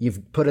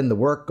you've put in the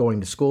work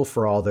going to school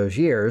for all those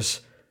years,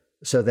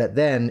 so that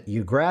then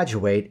you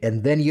graduate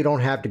and then you don't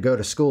have to go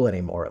to school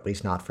anymore, at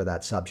least not for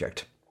that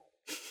subject.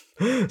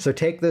 So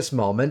take this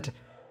moment,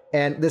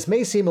 and this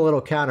may seem a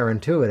little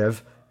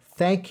counterintuitive,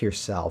 thank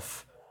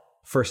yourself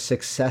for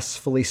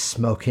successfully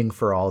smoking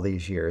for all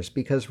these years,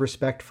 because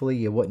respectfully,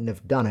 you wouldn't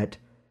have done it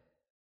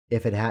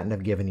if it hadn't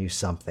have given you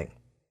something.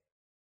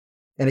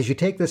 And as you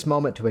take this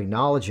moment to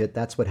acknowledge it,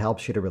 that's what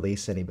helps you to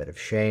release any bit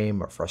of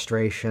shame or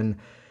frustration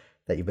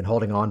that you've been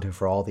holding on to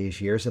for all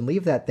these years, and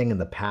leave that thing in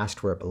the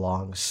past where it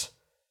belongs.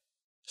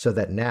 So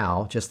that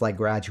now, just like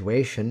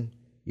graduation,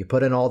 you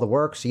put in all the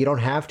work so you don't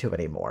have to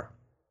anymore.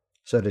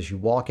 So that as you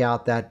walk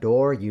out that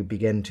door, you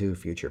begin to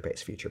future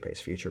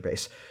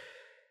pace.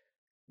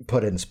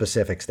 Put in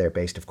specifics there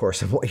based, of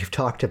course, on what you've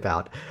talked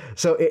about.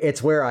 So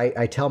it's where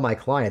I tell my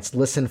clients,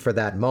 listen for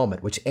that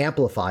moment, which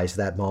amplifies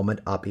that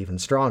moment up even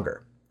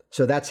stronger.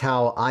 So that's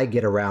how I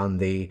get around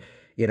the,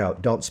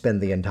 don't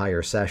spend the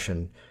entire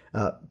session.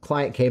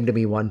 Client came to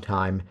me one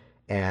time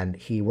and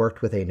he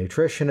worked with a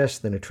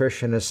nutritionist. The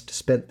nutritionist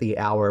spent the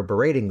hour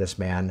berating this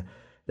man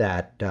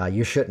that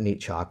you shouldn't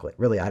eat chocolate.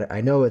 Really,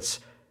 I know it's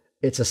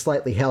a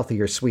slightly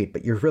healthier sweet,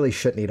 but you really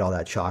shouldn't eat all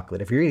that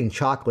chocolate. If you're eating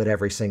chocolate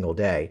every single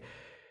day.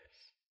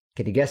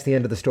 Can you guess the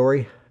end of the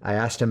story? I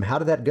asked him, how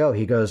did that go?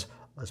 He goes,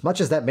 as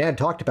much as that man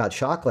talked about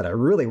chocolate, I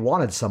really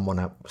wanted someone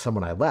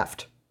I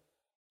left.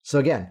 So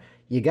again,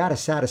 you got to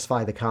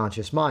satisfy the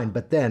conscious mind,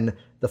 but then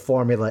the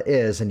formula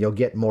is, and you'll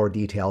get more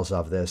details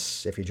of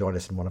this if you join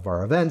us in one of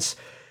our events,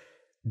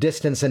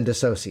 distance and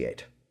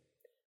dissociate.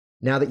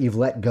 Now that you've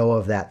let go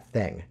of that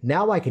thing,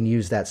 now I can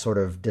use that sort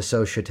of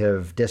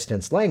dissociative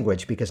distance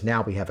language because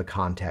now we have a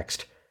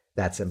context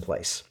that's in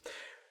place.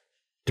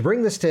 To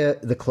bring this to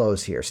the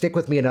close here, stick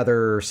with me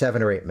another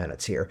 7 or 8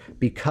 minutes here,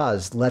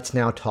 because let's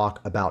now talk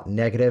about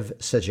negative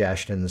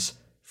suggestions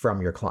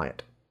from your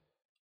client.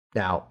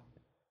 Now,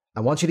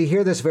 I want you to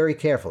hear this very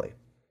carefully.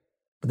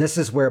 This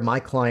is where my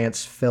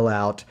clients fill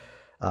out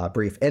a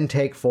brief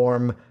intake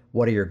form.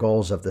 What are your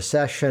goals of the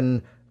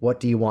session? What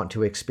do you want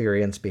to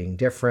experience being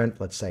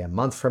different? Let's say a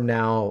month from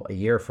now, a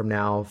year from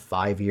now,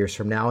 5 years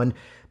from now. And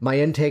my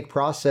intake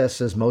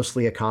process is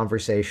mostly a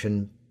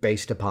conversation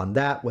based upon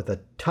that with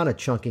a ton of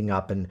chunking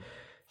up and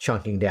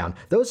chunking down.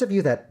 Those of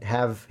you that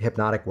have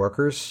Hypnotic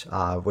Workers,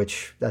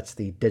 which that's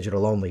the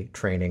digital only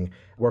training,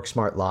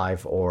 WorkSmart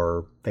Live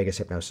or Vegas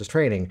Hypnosis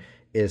Training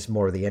is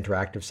more the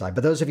interactive side.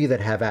 But those of you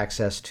that have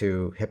access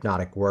to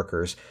Hypnotic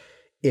Workers,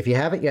 if you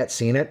haven't yet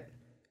seen it,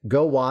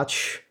 go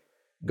watch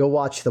the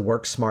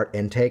WorkSmart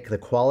intake. The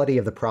quality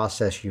of the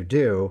process you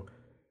do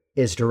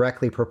is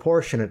directly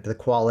proportionate to the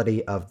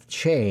quality of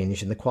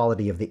change and the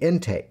quality of the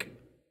intake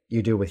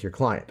you do with your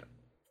client.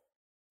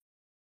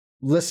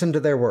 Listen to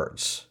their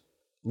words.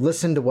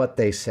 Listen to what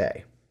they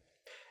say.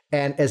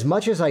 And as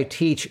much as I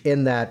teach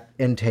in that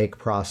intake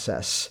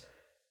process,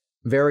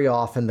 very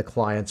often the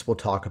clients will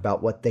talk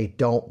about what they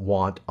don't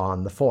want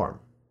on the form,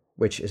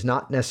 which is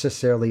not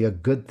necessarily a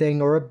good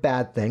thing or a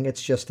bad thing.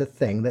 It's just a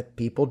thing that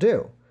people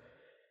do.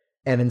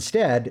 And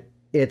instead,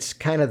 it's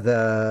kind of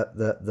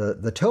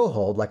the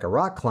toehold, like a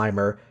rock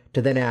climber,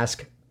 to then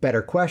ask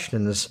better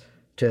questions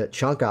to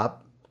chunk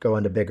up, go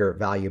into bigger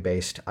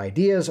value-based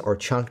ideas, or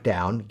chunk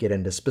down, get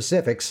into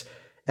specifics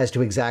as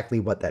to exactly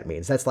what that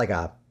means. That's like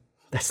a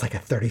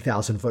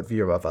 30,000-foot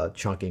view of a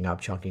chunking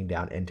up, chunking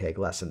down intake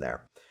lesson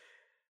there.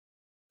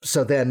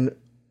 So then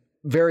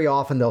very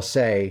often they'll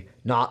say,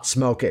 not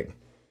smoking.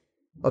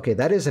 Okay,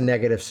 that is a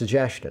negative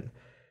suggestion.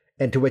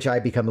 And to which I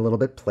become a little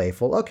bit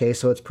playful. Okay,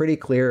 so it's pretty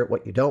clear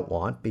what you don't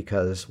want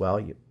because, well,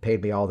 you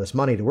paid me all this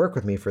money to work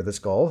with me for this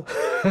goal.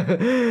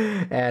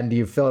 And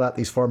you filled out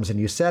these forms and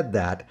you said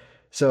that.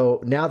 So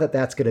now that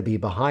that's going to be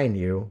behind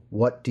you,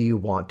 what do you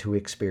want to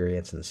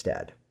experience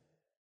instead?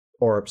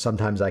 Or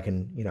sometimes I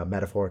can,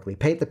 metaphorically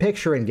paint the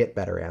picture and get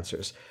better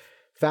answers.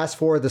 Fast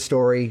forward the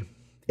story.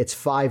 It's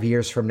 5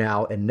 years from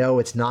now. And no,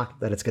 it's not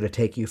that it's going to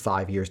take you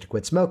 5 years to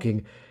quit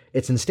smoking.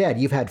 It's instead,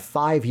 you've had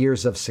 5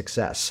 years of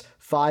success,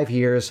 5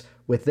 years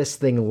with this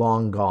thing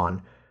long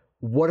gone.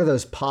 What are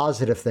those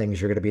positive things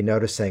you're going to be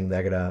noticing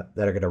that are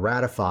going to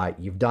ratify?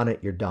 You've done it,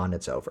 you're done,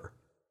 it's over.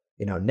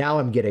 Now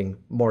I'm getting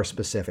more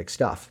specific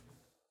stuff.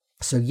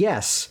 So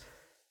yes,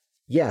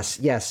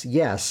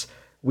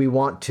 we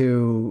want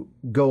to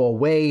go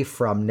away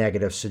from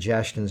negative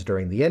suggestions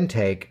during the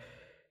intake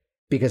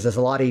because it's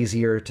a lot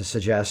easier to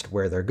suggest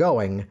where they're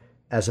going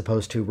as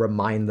opposed to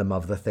remind them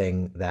of the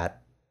thing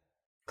that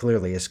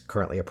clearly is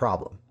currently a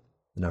problem.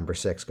 The number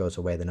 6 goes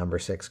away. The number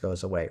 6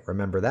 goes away.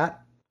 Remember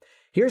that?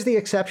 Here's the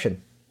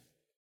exception.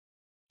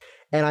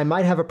 And I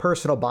might have a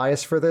personal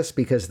bias for this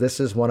because this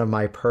is one of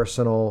my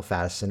personal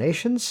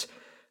fascinations.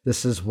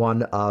 This is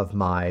one of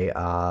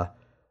my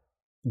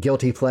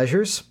guilty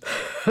pleasures.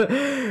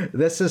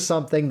 This is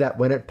something that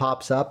when it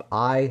pops up,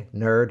 I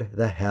nerd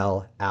the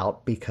hell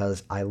out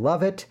because I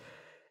love it.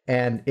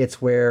 And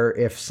it's where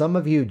if some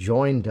of you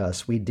joined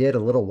us, we did a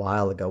little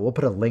while ago. We'll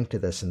put a link to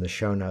this in the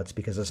show notes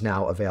because it's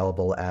now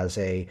available as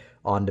a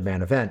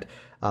on-demand event.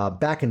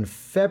 Back in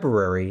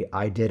February,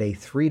 I did a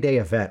 3-day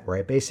event where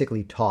I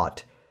basically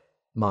taught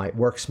my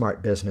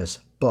WorkSmart Business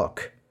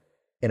book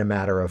in a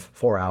matter of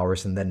 4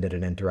 hours and then did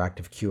an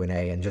interactive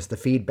Q&A. And just the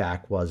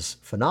feedback was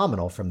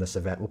phenomenal from this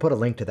event. We'll put a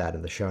link to that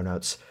in the show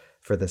notes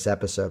for this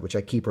episode, which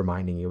I keep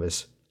reminding you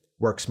is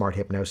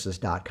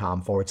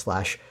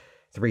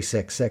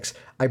worksmarthypnosis.com/366.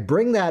 I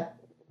bring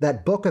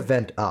that book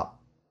event up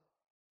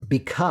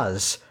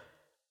because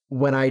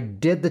when I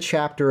did the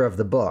chapter of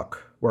the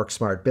book,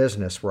 WorkSmart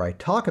Business, where I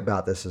talk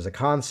about this as a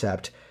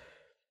concept,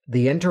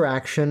 the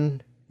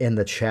interaction in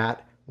the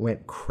chat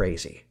went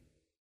crazy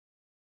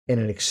in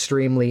an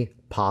extremely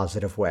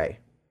positive way.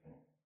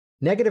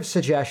 Negative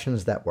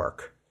suggestions that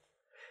work.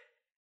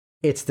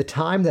 It's the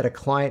time that a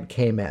client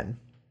came in,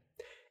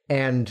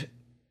 and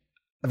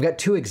I've got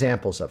 2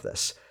 examples of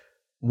this.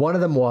 One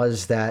of them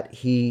was that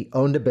he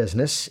owned a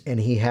business and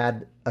he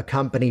had a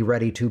company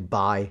ready to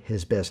buy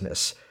his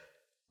business.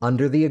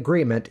 Under the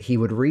agreement, he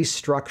would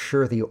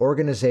restructure the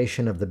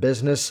organization of the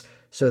business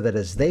so that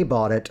as they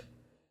bought it,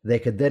 they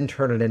could then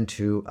turn it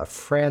into a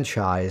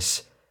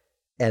franchise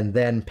and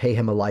then pay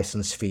him a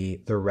license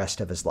fee the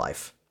rest of his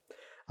life.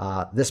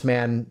 This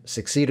man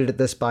succeeded at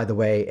this, by the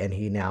way, and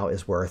he now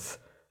is worth,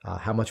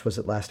 how much was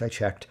it last I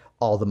checked?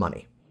 All the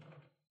money.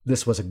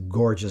 This was a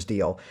gorgeous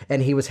deal.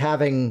 And he was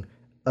having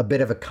a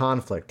bit of a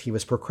conflict. He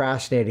was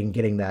procrastinating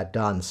getting that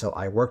done. So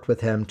I worked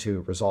with him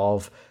to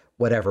resolve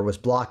whatever was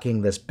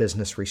blocking this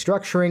business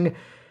restructuring.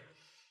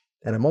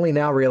 And I'm only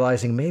now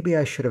realizing maybe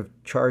I should have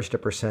charged a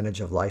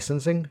percentage of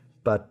licensing,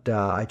 but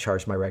I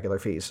charged my regular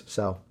fees.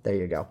 So there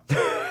you go.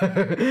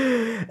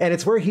 And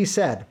it's where he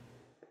said,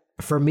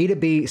 for me to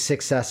be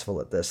successful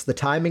at this, the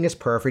timing is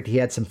perfect. He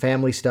had some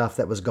family stuff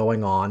that was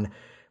going on,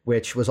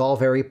 which was all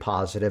very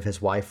positive.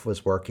 His wife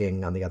was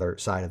working on the other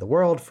side of the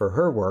world for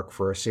her work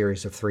for a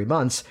series of 3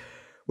 months,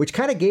 which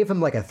kind of gave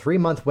him like a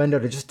 3-month window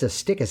to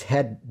stick his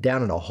head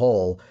down in a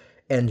hole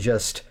and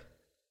just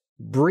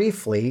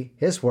briefly,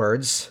 his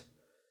words,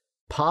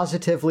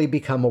 positively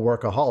become a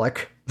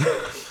workaholic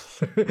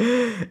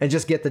and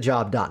just get the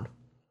job done.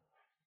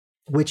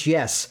 Which,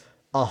 yes,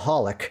 a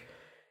holic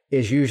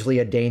is usually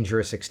a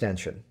dangerous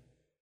extension.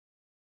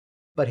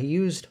 But he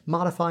used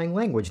modifying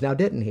language now,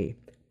 didn't he?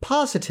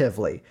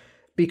 Positively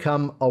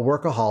become a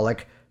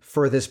workaholic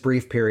for this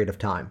brief period of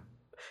time.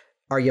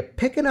 Are you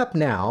picking up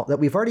now that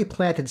we've already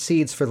planted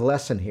seeds for the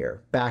lesson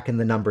here, back in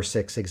the number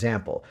 6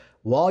 example?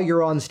 While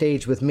you're on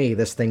stage with me,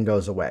 this thing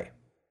goes away,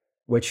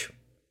 which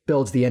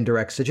builds the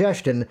indirect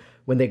suggestion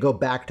when they go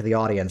back to the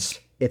audience,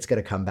 it's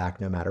going to come back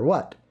no matter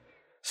what.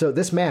 So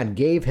this man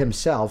gave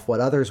himself what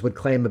others would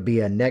claim to be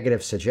a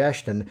negative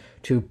suggestion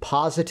to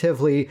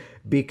positively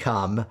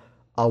become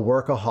a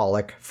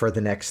workaholic for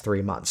the next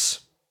 3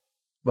 months.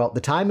 Well,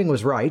 the timing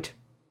was right,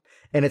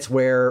 and it's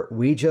where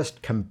we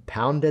just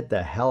compounded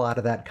the hell out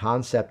of that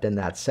concept in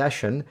that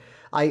session.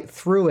 I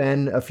threw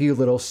in a few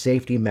little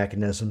safety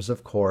mechanisms,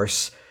 of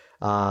course,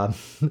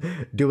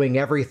 doing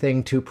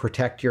everything to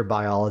protect your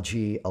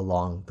biology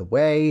along the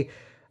way,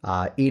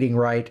 eating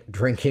right,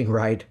 drinking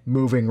right,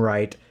 moving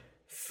right,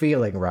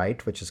 feeling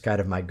right, which is kind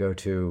of my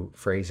go-to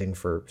phrasing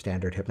for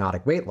standard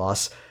hypnotic weight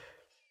loss.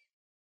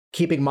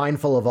 Keeping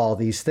mindful of all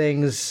these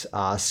things,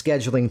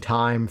 scheduling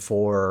time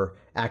for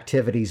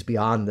activities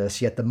beyond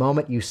this, yet the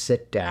moment you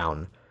sit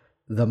down,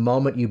 the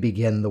moment you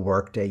begin the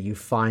workday, you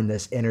find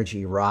this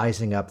energy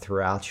rising up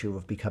throughout you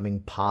of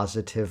becoming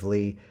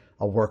positively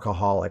a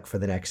workaholic for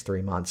the next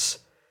 3 months.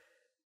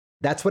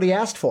 That's what he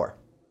asked for.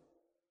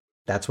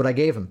 That's what I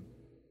gave him.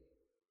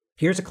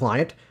 Here's a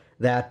client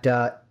that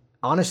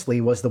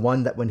honestly was the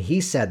one that when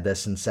he said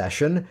this in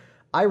session,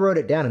 I wrote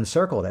it down and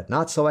circled it,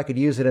 not so I could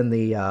use it in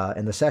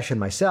the session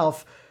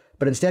myself,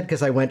 but instead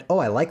because I went, oh,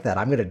 I like that,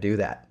 I'm going to do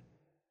that.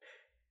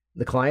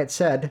 The client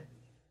said,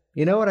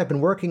 you know what, I've been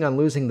working on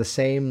losing the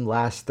same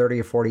last 30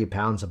 or 40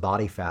 pounds of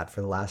body fat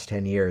for the last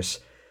 10 years.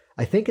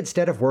 I think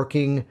instead of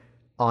working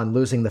on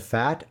losing the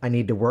fat, I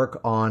need to work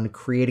on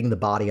creating the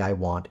body I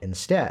want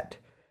instead.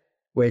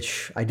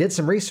 Which I did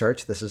some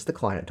research, this is the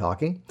client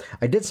talking,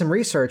 I did some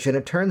research and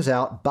it turns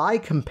out, by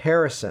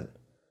comparison,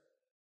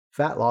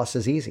 fat loss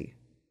is easy.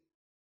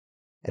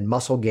 And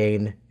muscle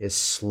gain is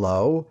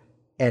slow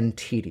and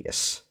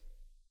tedious.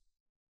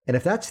 And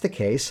if that's the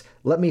case,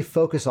 let me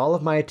focus all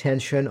of my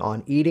attention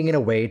on eating in a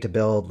way to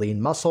build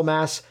lean muscle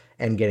mass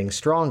and getting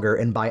stronger,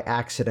 and by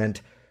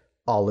accident,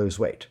 I'll lose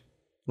weight.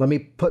 Let me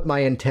put my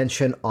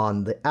intention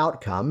on the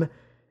outcome,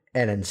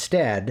 and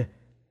instead,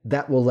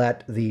 that will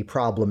let the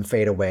problem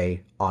fade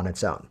away on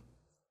its own.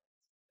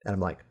 And I'm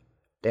like,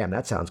 damn,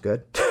 that sounds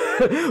good.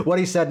 What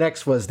he said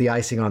next was the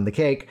icing on the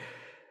cake,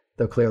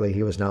 though clearly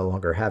he was no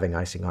longer having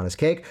icing on his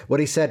cake. What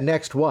he said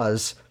next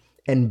was,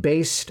 and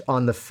based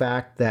on the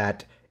fact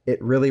that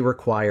it really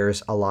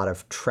requires a lot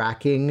of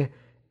tracking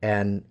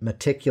and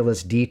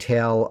meticulous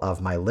detail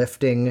of my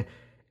lifting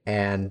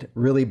and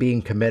really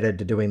being committed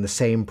to doing the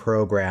same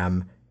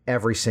program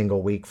every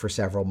single week for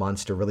several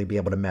months to really be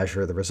able to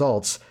measure the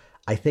results,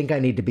 I think I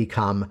need to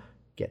become,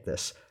 get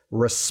this,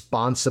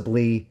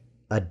 responsibly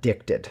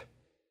addicted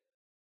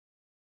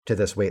to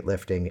this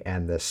weightlifting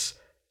and this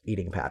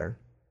eating pattern.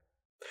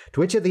 To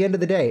which at the end of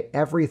the day,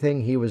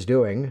 everything he was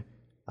doing,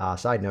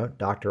 side note,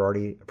 doctor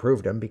already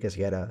approved him because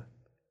he had a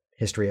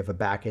history of a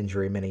back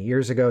injury many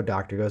years ago.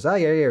 Doctor goes, oh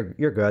yeah,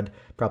 you're good.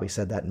 Probably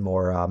said that in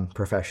more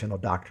professional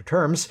doctor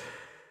terms.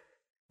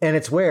 And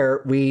it's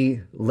where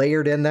we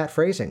layered in that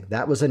phrasing.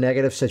 That was a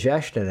negative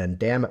suggestion, and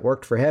damn, it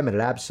worked for him, and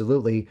it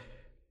absolutely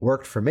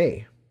worked for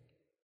me.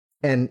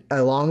 And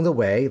along the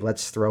way,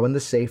 let's throw in the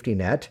safety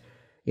net,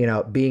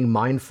 being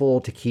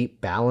mindful to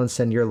keep balance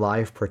in your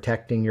life,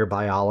 protecting your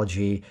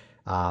biology,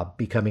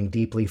 becoming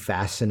deeply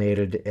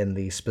fascinated in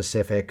the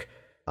specific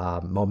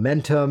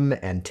momentum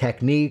and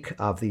technique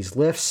of these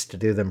lifts to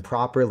do them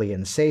properly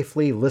and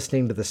safely,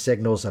 listening to the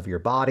signals of your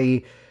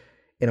body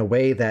in a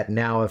way that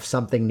now if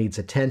something needs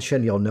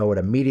attention, you'll know it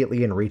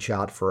immediately and reach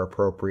out for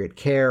appropriate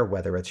care,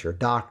 whether it's your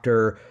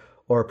doctor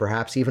or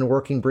perhaps even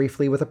working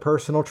briefly with a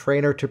personal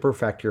trainer to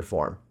perfect your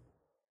form.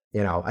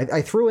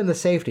 I threw in the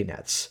safety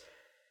nets,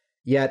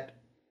 yet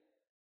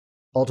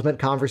ultimate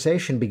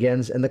conversation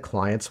begins in the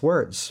client's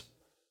words.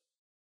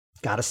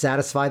 Got to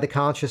satisfy the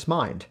conscious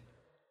mind.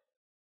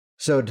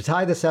 So to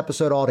tie this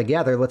episode all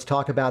together, let's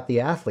talk about the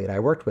athlete I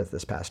worked with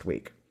this past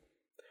week,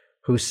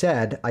 who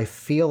said, I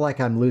feel like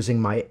I'm losing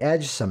my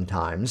edge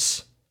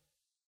sometimes.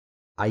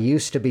 I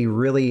used to be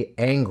really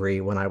angry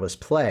when I was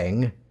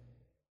playing,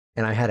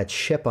 and I had a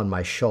chip on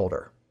my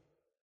shoulder.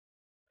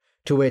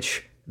 To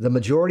which the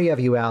majority of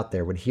you out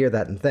there would hear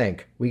that and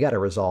think, we got to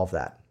resolve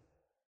that.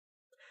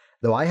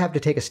 Though I have to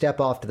take a step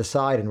off to the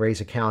side and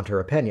raise a counter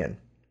opinion.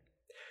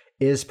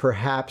 Is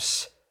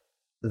perhaps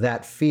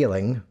that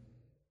feeling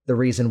the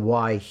reason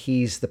why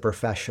he's the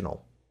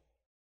professional?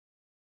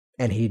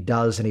 and he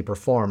does and he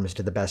performs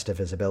to the best of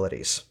his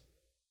abilities.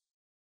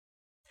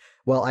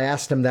 Well, I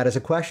asked him that as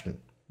a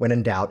question. When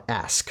in doubt,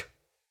 ask.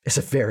 It's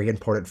a very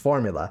important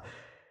formula.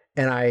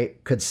 And I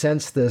could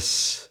sense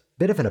this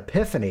bit of an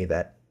epiphany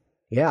that,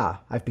 yeah,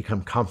 I've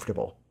become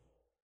comfortable.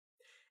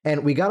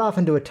 And we got off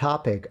into a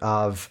topic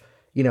of,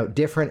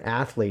 different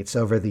athletes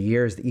over the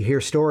years that you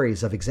hear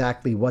stories of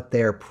exactly what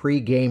their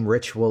pre-game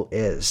ritual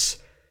is,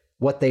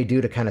 what they do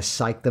to kind of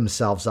psych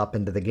themselves up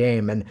into the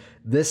game. And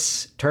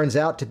this turns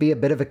out to be a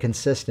bit of a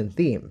consistent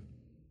theme.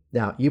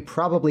 Now, you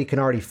probably can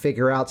already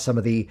figure out some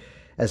of the,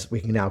 as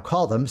we can now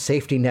call them,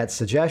 safety net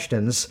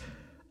suggestions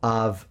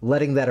of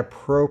letting that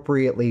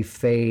appropriately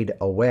fade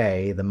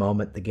away the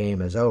moment the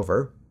game is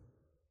over.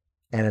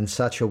 And in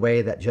such a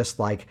way that just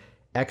like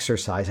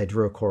exercise, I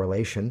drew a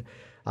correlation,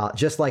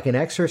 just like in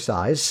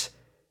exercise,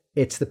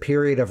 it's the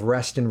period of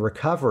rest and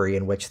recovery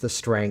in which the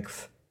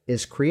strength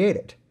is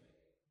created.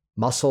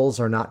 Muscles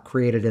are not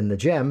created in the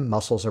gym.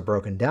 Muscles are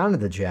broken down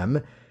in the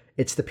gym.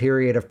 It's the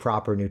period of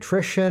proper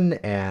nutrition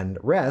and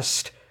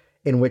rest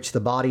in which the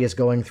body is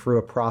going through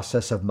a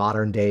process of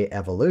modern day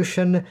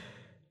evolution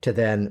to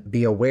then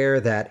be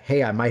aware that,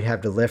 hey, I might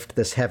have to lift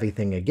this heavy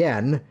thing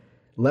again.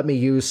 Let me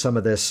use some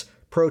of this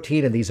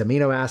protein and these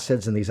amino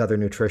acids and these other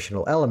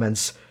nutritional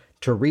elements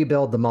to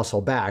rebuild the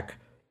muscle back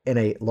in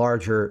a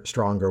larger,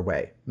 stronger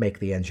way. Make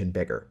the engine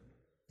bigger,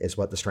 is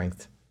what the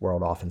strength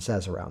world often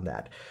says around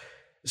that.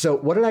 So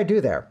what did I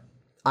do there?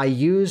 I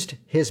used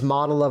his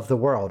model of the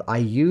world. I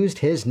used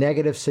his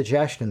negative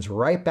suggestions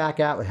right back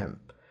at him,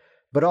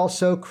 but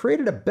also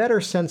created a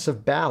better sense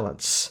of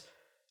balance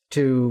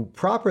to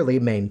properly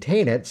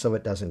maintain it so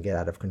it doesn't get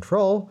out of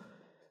control,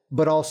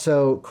 but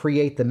also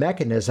create the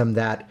mechanism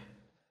that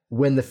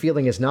when the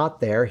feeling is not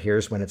there,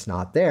 here's when it's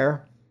not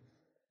there,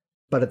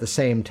 but at the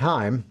same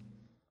time,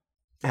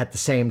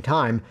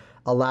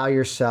 allow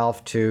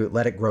yourself to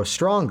let it grow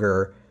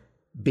stronger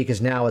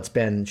because now it's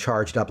been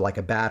charged up like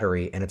a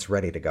battery and it's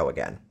ready to go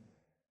again.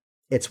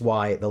 It's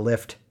why the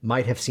lift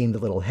might have seemed a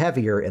little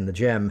heavier in the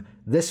gym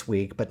this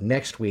week, but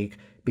next week,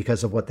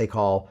 because of what they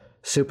call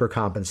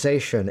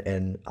supercompensation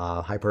in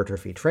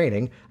hypertrophy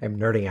training. I'm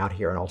nerding out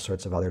here on all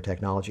sorts of other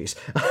technologies.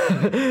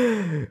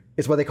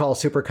 It's what they call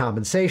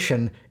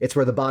supercompensation. It's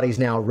where the body's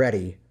now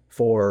ready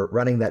for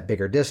running that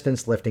bigger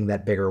distance, lifting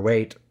that bigger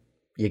weight.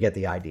 You get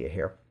the idea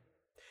here.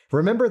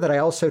 Remember that I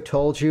also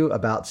told you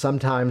about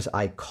sometimes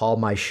I call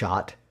my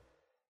shot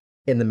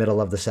in the middle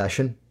of the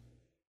session?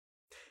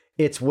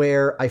 It's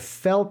where I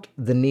felt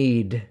the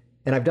need,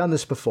 and I've done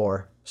this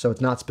before, so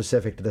it's not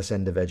specific to this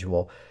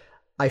individual.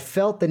 I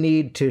felt the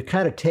need to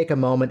kind of take a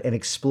moment and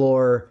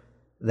explore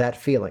that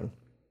feeling.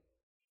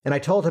 And I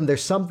told him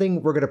there's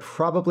something we're going to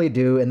probably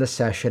do in the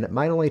session. It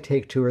might only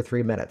take 2 or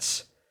 3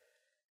 minutes.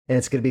 And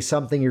it's going to be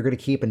something you're going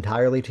to keep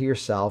entirely to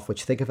yourself,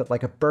 which think of it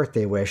like a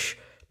birthday wish,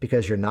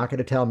 because you're not going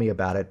to tell me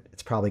about it.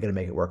 It's probably going to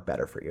make it work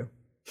better for you.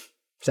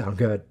 Sound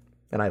good?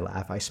 And I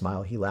laugh, I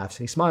smile, he laughs,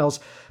 and he smiles.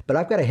 But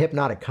I've got a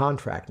hypnotic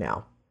contract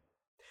now.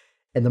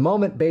 And the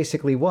moment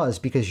basically was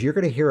because you're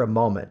going to hear a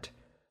moment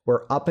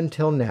where up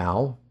until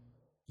now,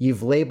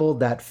 you've labeled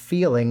that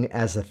feeling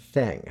as a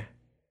thing.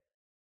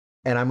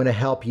 And I'm going to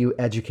help you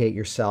educate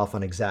yourself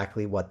on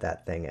exactly what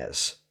that thing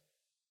is.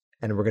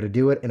 And we're going to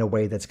do it in a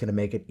way that's going to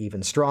make it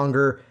even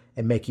stronger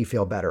and make you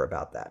feel better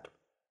about that.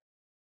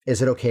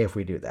 Is it okay if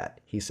we do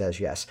that? He says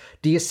yes.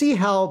 Do you see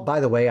how, by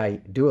the way, I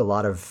do a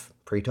lot of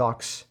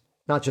pre-talks?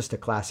 Not just a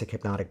classic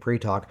hypnotic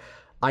pre-talk.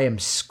 I am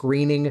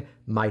screening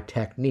my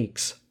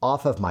techniques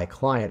off of my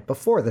client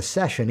before the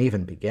session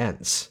even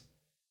begins.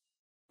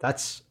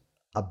 That's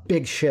a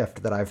big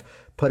shift that I've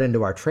put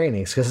into our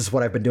trainings because it's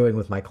what I've been doing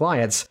with my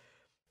clients.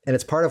 And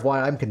it's part of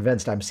why I'm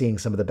convinced I'm seeing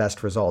some of the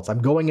best results.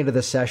 I'm going into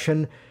the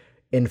session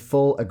in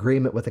full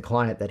agreement with the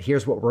client that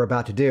here's what we're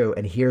about to do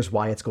and here's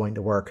why it's going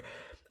to work.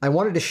 I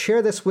wanted to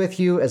share this with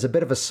you as a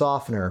bit of a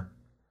softener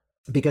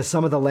because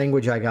some of the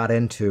language I got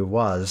into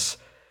was,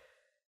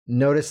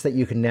 notice that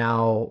you can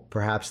now,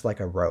 perhaps like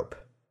a rope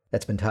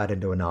that's been tied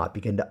into a knot,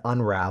 begin to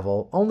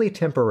unravel, only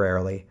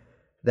temporarily,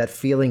 that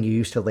feeling you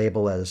used to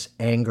label as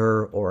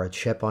anger or a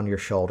chip on your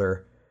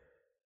shoulder.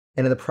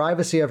 And in the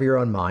privacy of your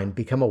own mind,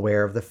 become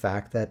aware of the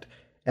fact that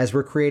as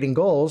we're creating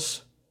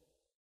goals,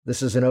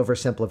 this is an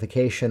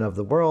oversimplification of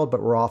the world,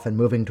 but we're often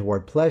moving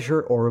toward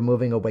pleasure or we're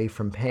moving away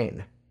from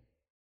pain.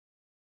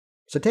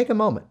 So take a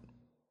moment,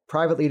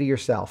 privately to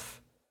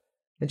yourself,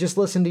 and just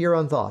listen to your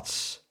own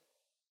thoughts.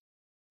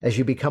 As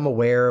you become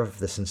aware of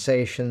the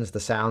sensations,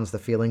 the sounds, the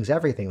feelings,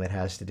 everything that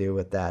has to do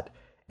with that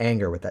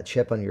anger, with that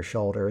chip on your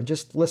shoulder, and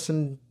just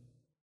listen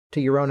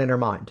to your own inner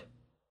mind.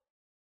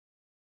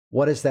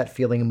 What is that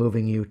feeling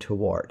moving you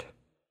toward?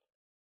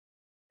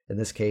 In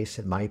this case,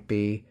 it might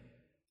be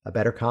a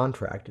better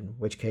contract, in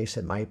which case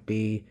it might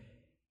be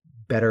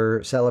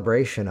better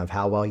celebration of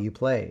how well you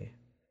play.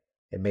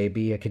 It may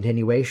be a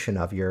continuation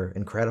of your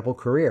incredible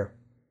career.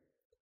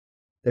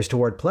 There's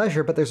toward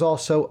pleasure, but there's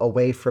also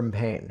away from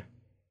pain.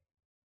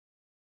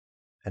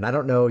 And I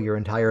don't know your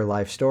entire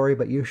life story,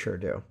 but you sure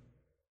do.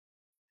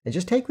 And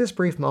just take this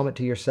brief moment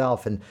to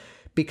yourself and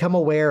become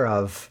aware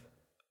of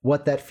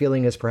what that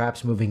feeling is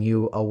perhaps moving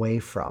you away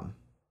from.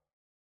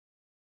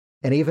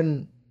 And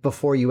even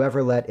before you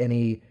ever let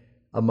any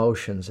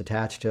emotions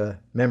attached to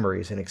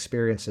memories and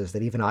experiences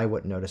that even I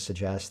wouldn't know to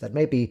suggest that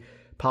may be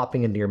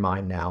popping into your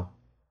mind now,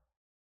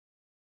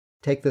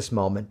 take this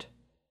moment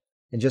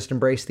and just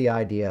embrace the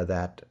idea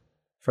that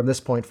from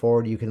this point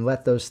forward, you can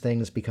let those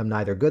things become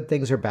neither good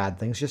things or bad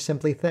things, just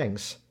simply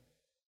things.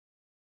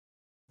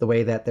 The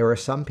way that there are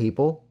some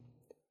people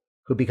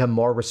who become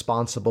more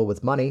responsible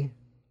with money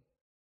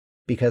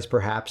because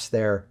perhaps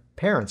their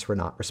parents were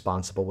not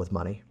responsible with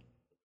money.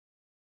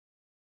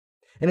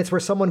 And it's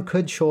where someone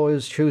could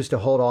choose to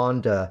hold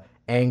on to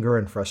anger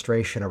and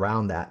frustration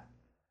around that.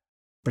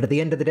 But at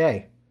the end of the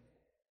day,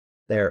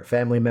 their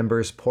family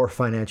members' poor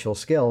financial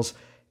skills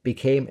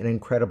became an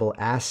incredible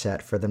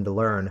asset for them to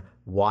learn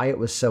why it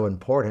was so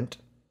important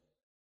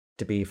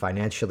to be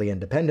financially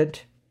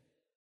independent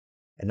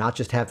and not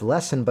just have the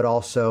lesson, but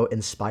also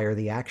inspire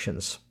the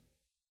actions.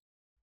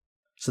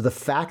 So the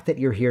fact that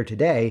you're here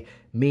today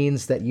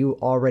means that you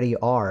already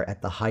are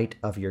at the height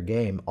of your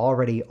game,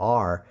 already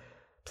are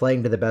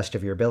playing to the best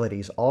of your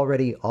abilities,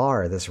 already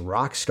are this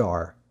rock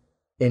star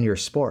in your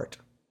sport.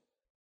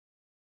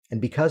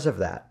 And because of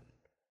that,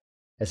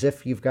 as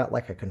if you've got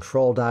like a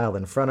control dial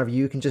in front of you,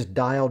 you can just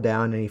dial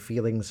down any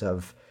feelings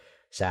of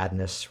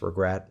sadness,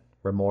 regret,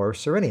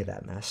 remorse, or any of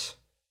that mess.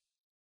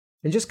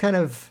 And just kind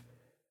of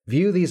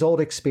view these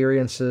old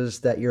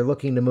experiences that you're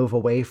looking to move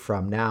away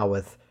from now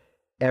with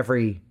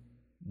every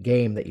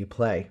game that you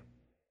play.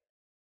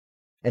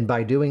 And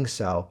by doing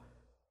so,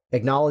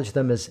 acknowledge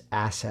them as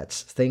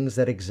assets, things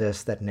that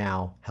exist that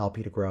now help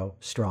you to grow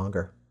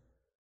stronger.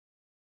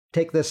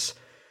 Take this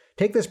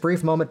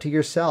brief moment to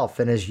yourself,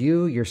 and as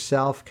you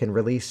yourself can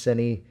release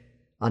any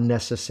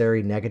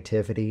unnecessary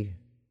negativity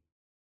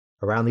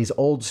around these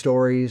old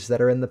stories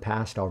that are in the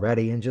past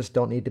already and just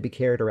don't need to be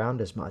carried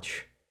around as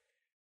much,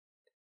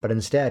 but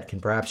instead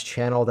can perhaps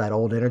channel that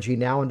old energy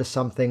now into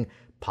something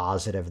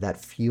positive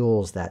that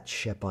fuels that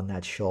chip on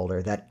that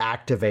shoulder, that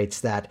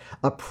activates that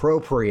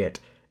appropriate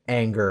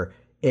anger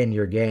in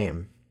your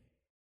game.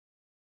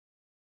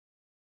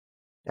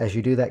 As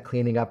you do that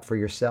cleaning up for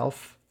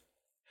yourself,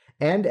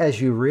 and as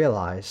you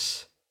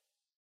realize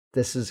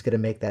this is going to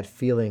make that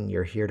feeling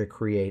you're here to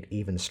create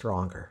even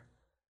stronger,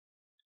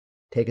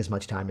 take as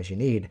much time as you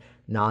need,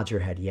 nod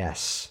your head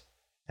yes,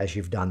 as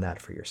you've done that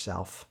for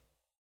yourself.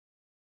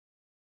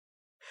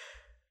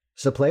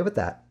 So play with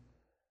that.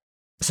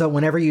 So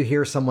whenever you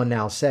hear someone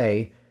now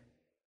say,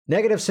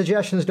 negative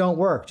suggestions don't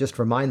work, just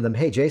remind them,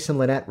 hey, Jason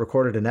Linett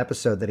recorded an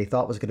episode that he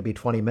thought was going to be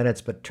 20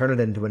 minutes, but turned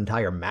it into an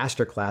entire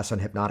masterclass on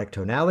hypnotic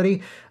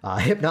tonality,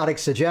 hypnotic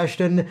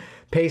suggestion,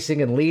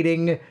 pacing and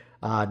leading,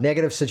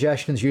 negative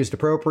suggestions used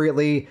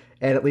appropriately,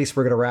 and at least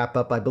we're going to wrap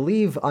up, I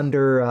believe,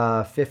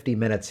 under 50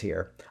 minutes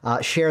here.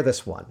 Share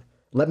this one.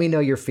 Let me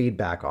know your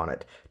feedback on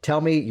it.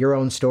 Tell me your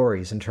own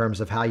stories in terms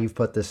of how you've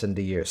put this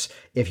into use.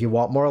 If you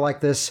want more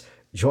like this,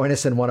 join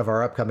us in one of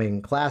our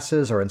upcoming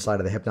classes or inside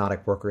of the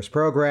Hypnotic Workers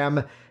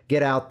program.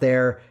 Get out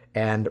there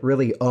and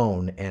really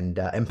own and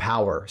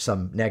empower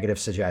some negative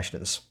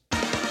suggestions.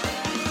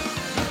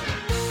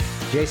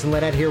 Jason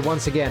Linett here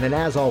once again, and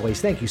as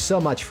always, thank you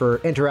so much for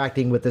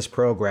interacting with this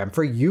program,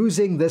 for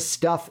using this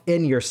stuff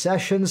in your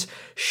sessions,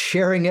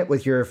 sharing it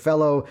with your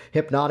fellow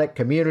hypnotic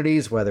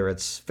communities, whether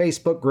it's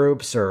Facebook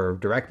groups or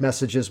direct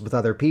messages with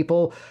other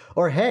people,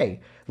 or hey,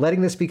 letting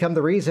this become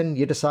the reason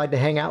you decide to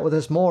hang out with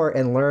us more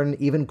and learn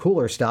even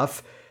cooler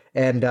stuff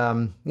and,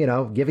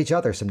 give each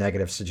other some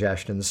negative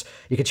suggestions.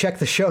 You can check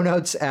the show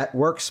notes at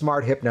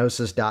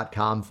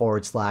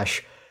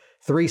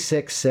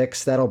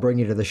worksmarthypnosis.com/366. That'll bring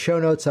you to the show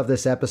notes of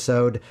this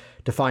episode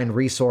to find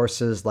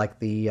resources like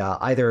the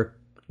either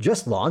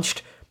just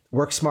launched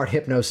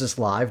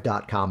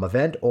WorkSmartHypnosisLive.com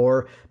event,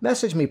 or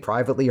message me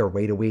privately or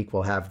wait a week.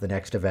 We'll have the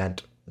next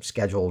event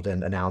scheduled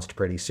and announced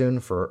pretty soon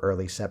for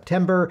early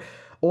September.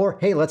 Or,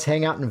 hey, let's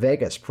hang out in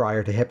Vegas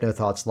prior to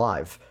HypnoThoughts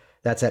Live.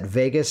 That's at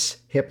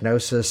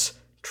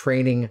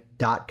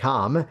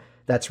VegasHypnosisTraining.com.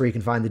 That's where you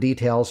can find the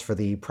details for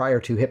the prior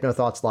to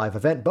HypnoThoughts Live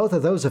event. Both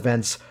of those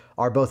events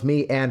are both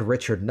me and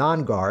Richard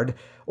Nongard.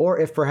 Or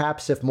if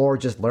more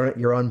just learn at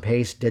your own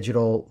pace,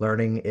 digital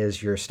learning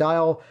is your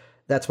style,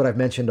 that's what I've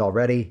mentioned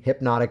already,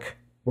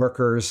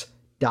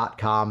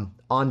 hypnoticworkers.com,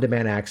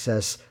 on-demand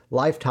access,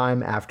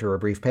 lifetime after a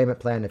brief payment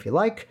plan if you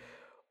like,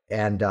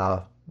 and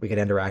we can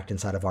interact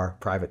inside of our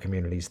private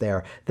communities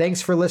there.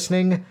 Thanks for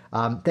listening.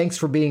 Thanks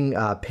for being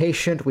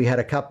patient. We had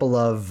a couple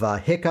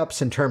of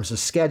hiccups in terms of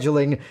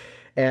scheduling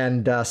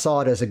and saw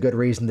it as a good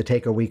reason to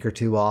take a week or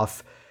two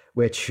off,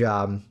 which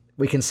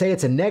we can say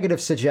it's a negative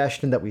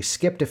suggestion that we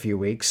skipped a few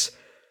weeks.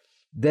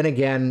 Then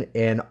again,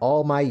 in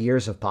all my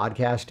years of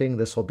podcasting,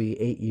 this will be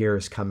 8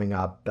 years coming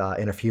up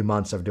in a few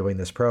months of doing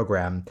this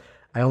program.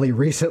 I only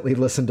recently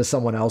listened to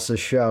someone else's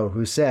show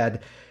who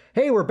said,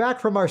 hey, we're back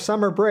from our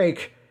summer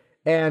break,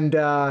 and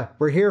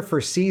we're here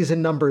for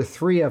season number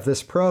 3 of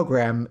this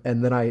program.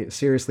 And then I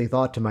seriously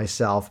thought to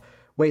myself,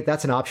 wait,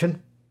 that's an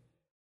option?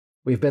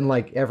 We've been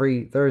like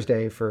every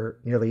Thursday for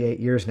nearly 8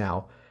 years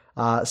now.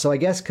 So I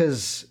guess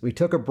because we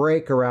took a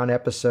break around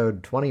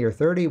episode 20 or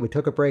 30, we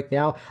took a break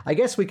now. I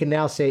guess we can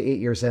now say 8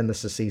 years in,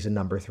 this is season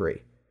number 3.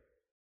 If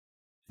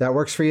that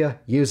works for you,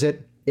 use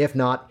it. If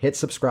not, hit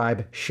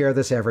subscribe, share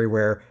this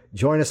everywhere,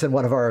 join us in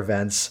one of our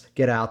events,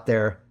 get out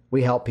there.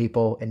 We help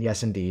people, and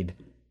yes, indeed,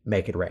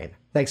 make it rain.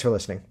 Thanks for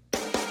listening.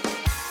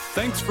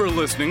 Thanks for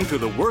listening to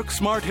the Work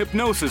Smart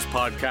Hypnosis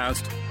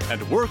podcast at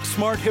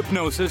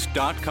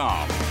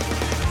WorkSmartHypnosis.com.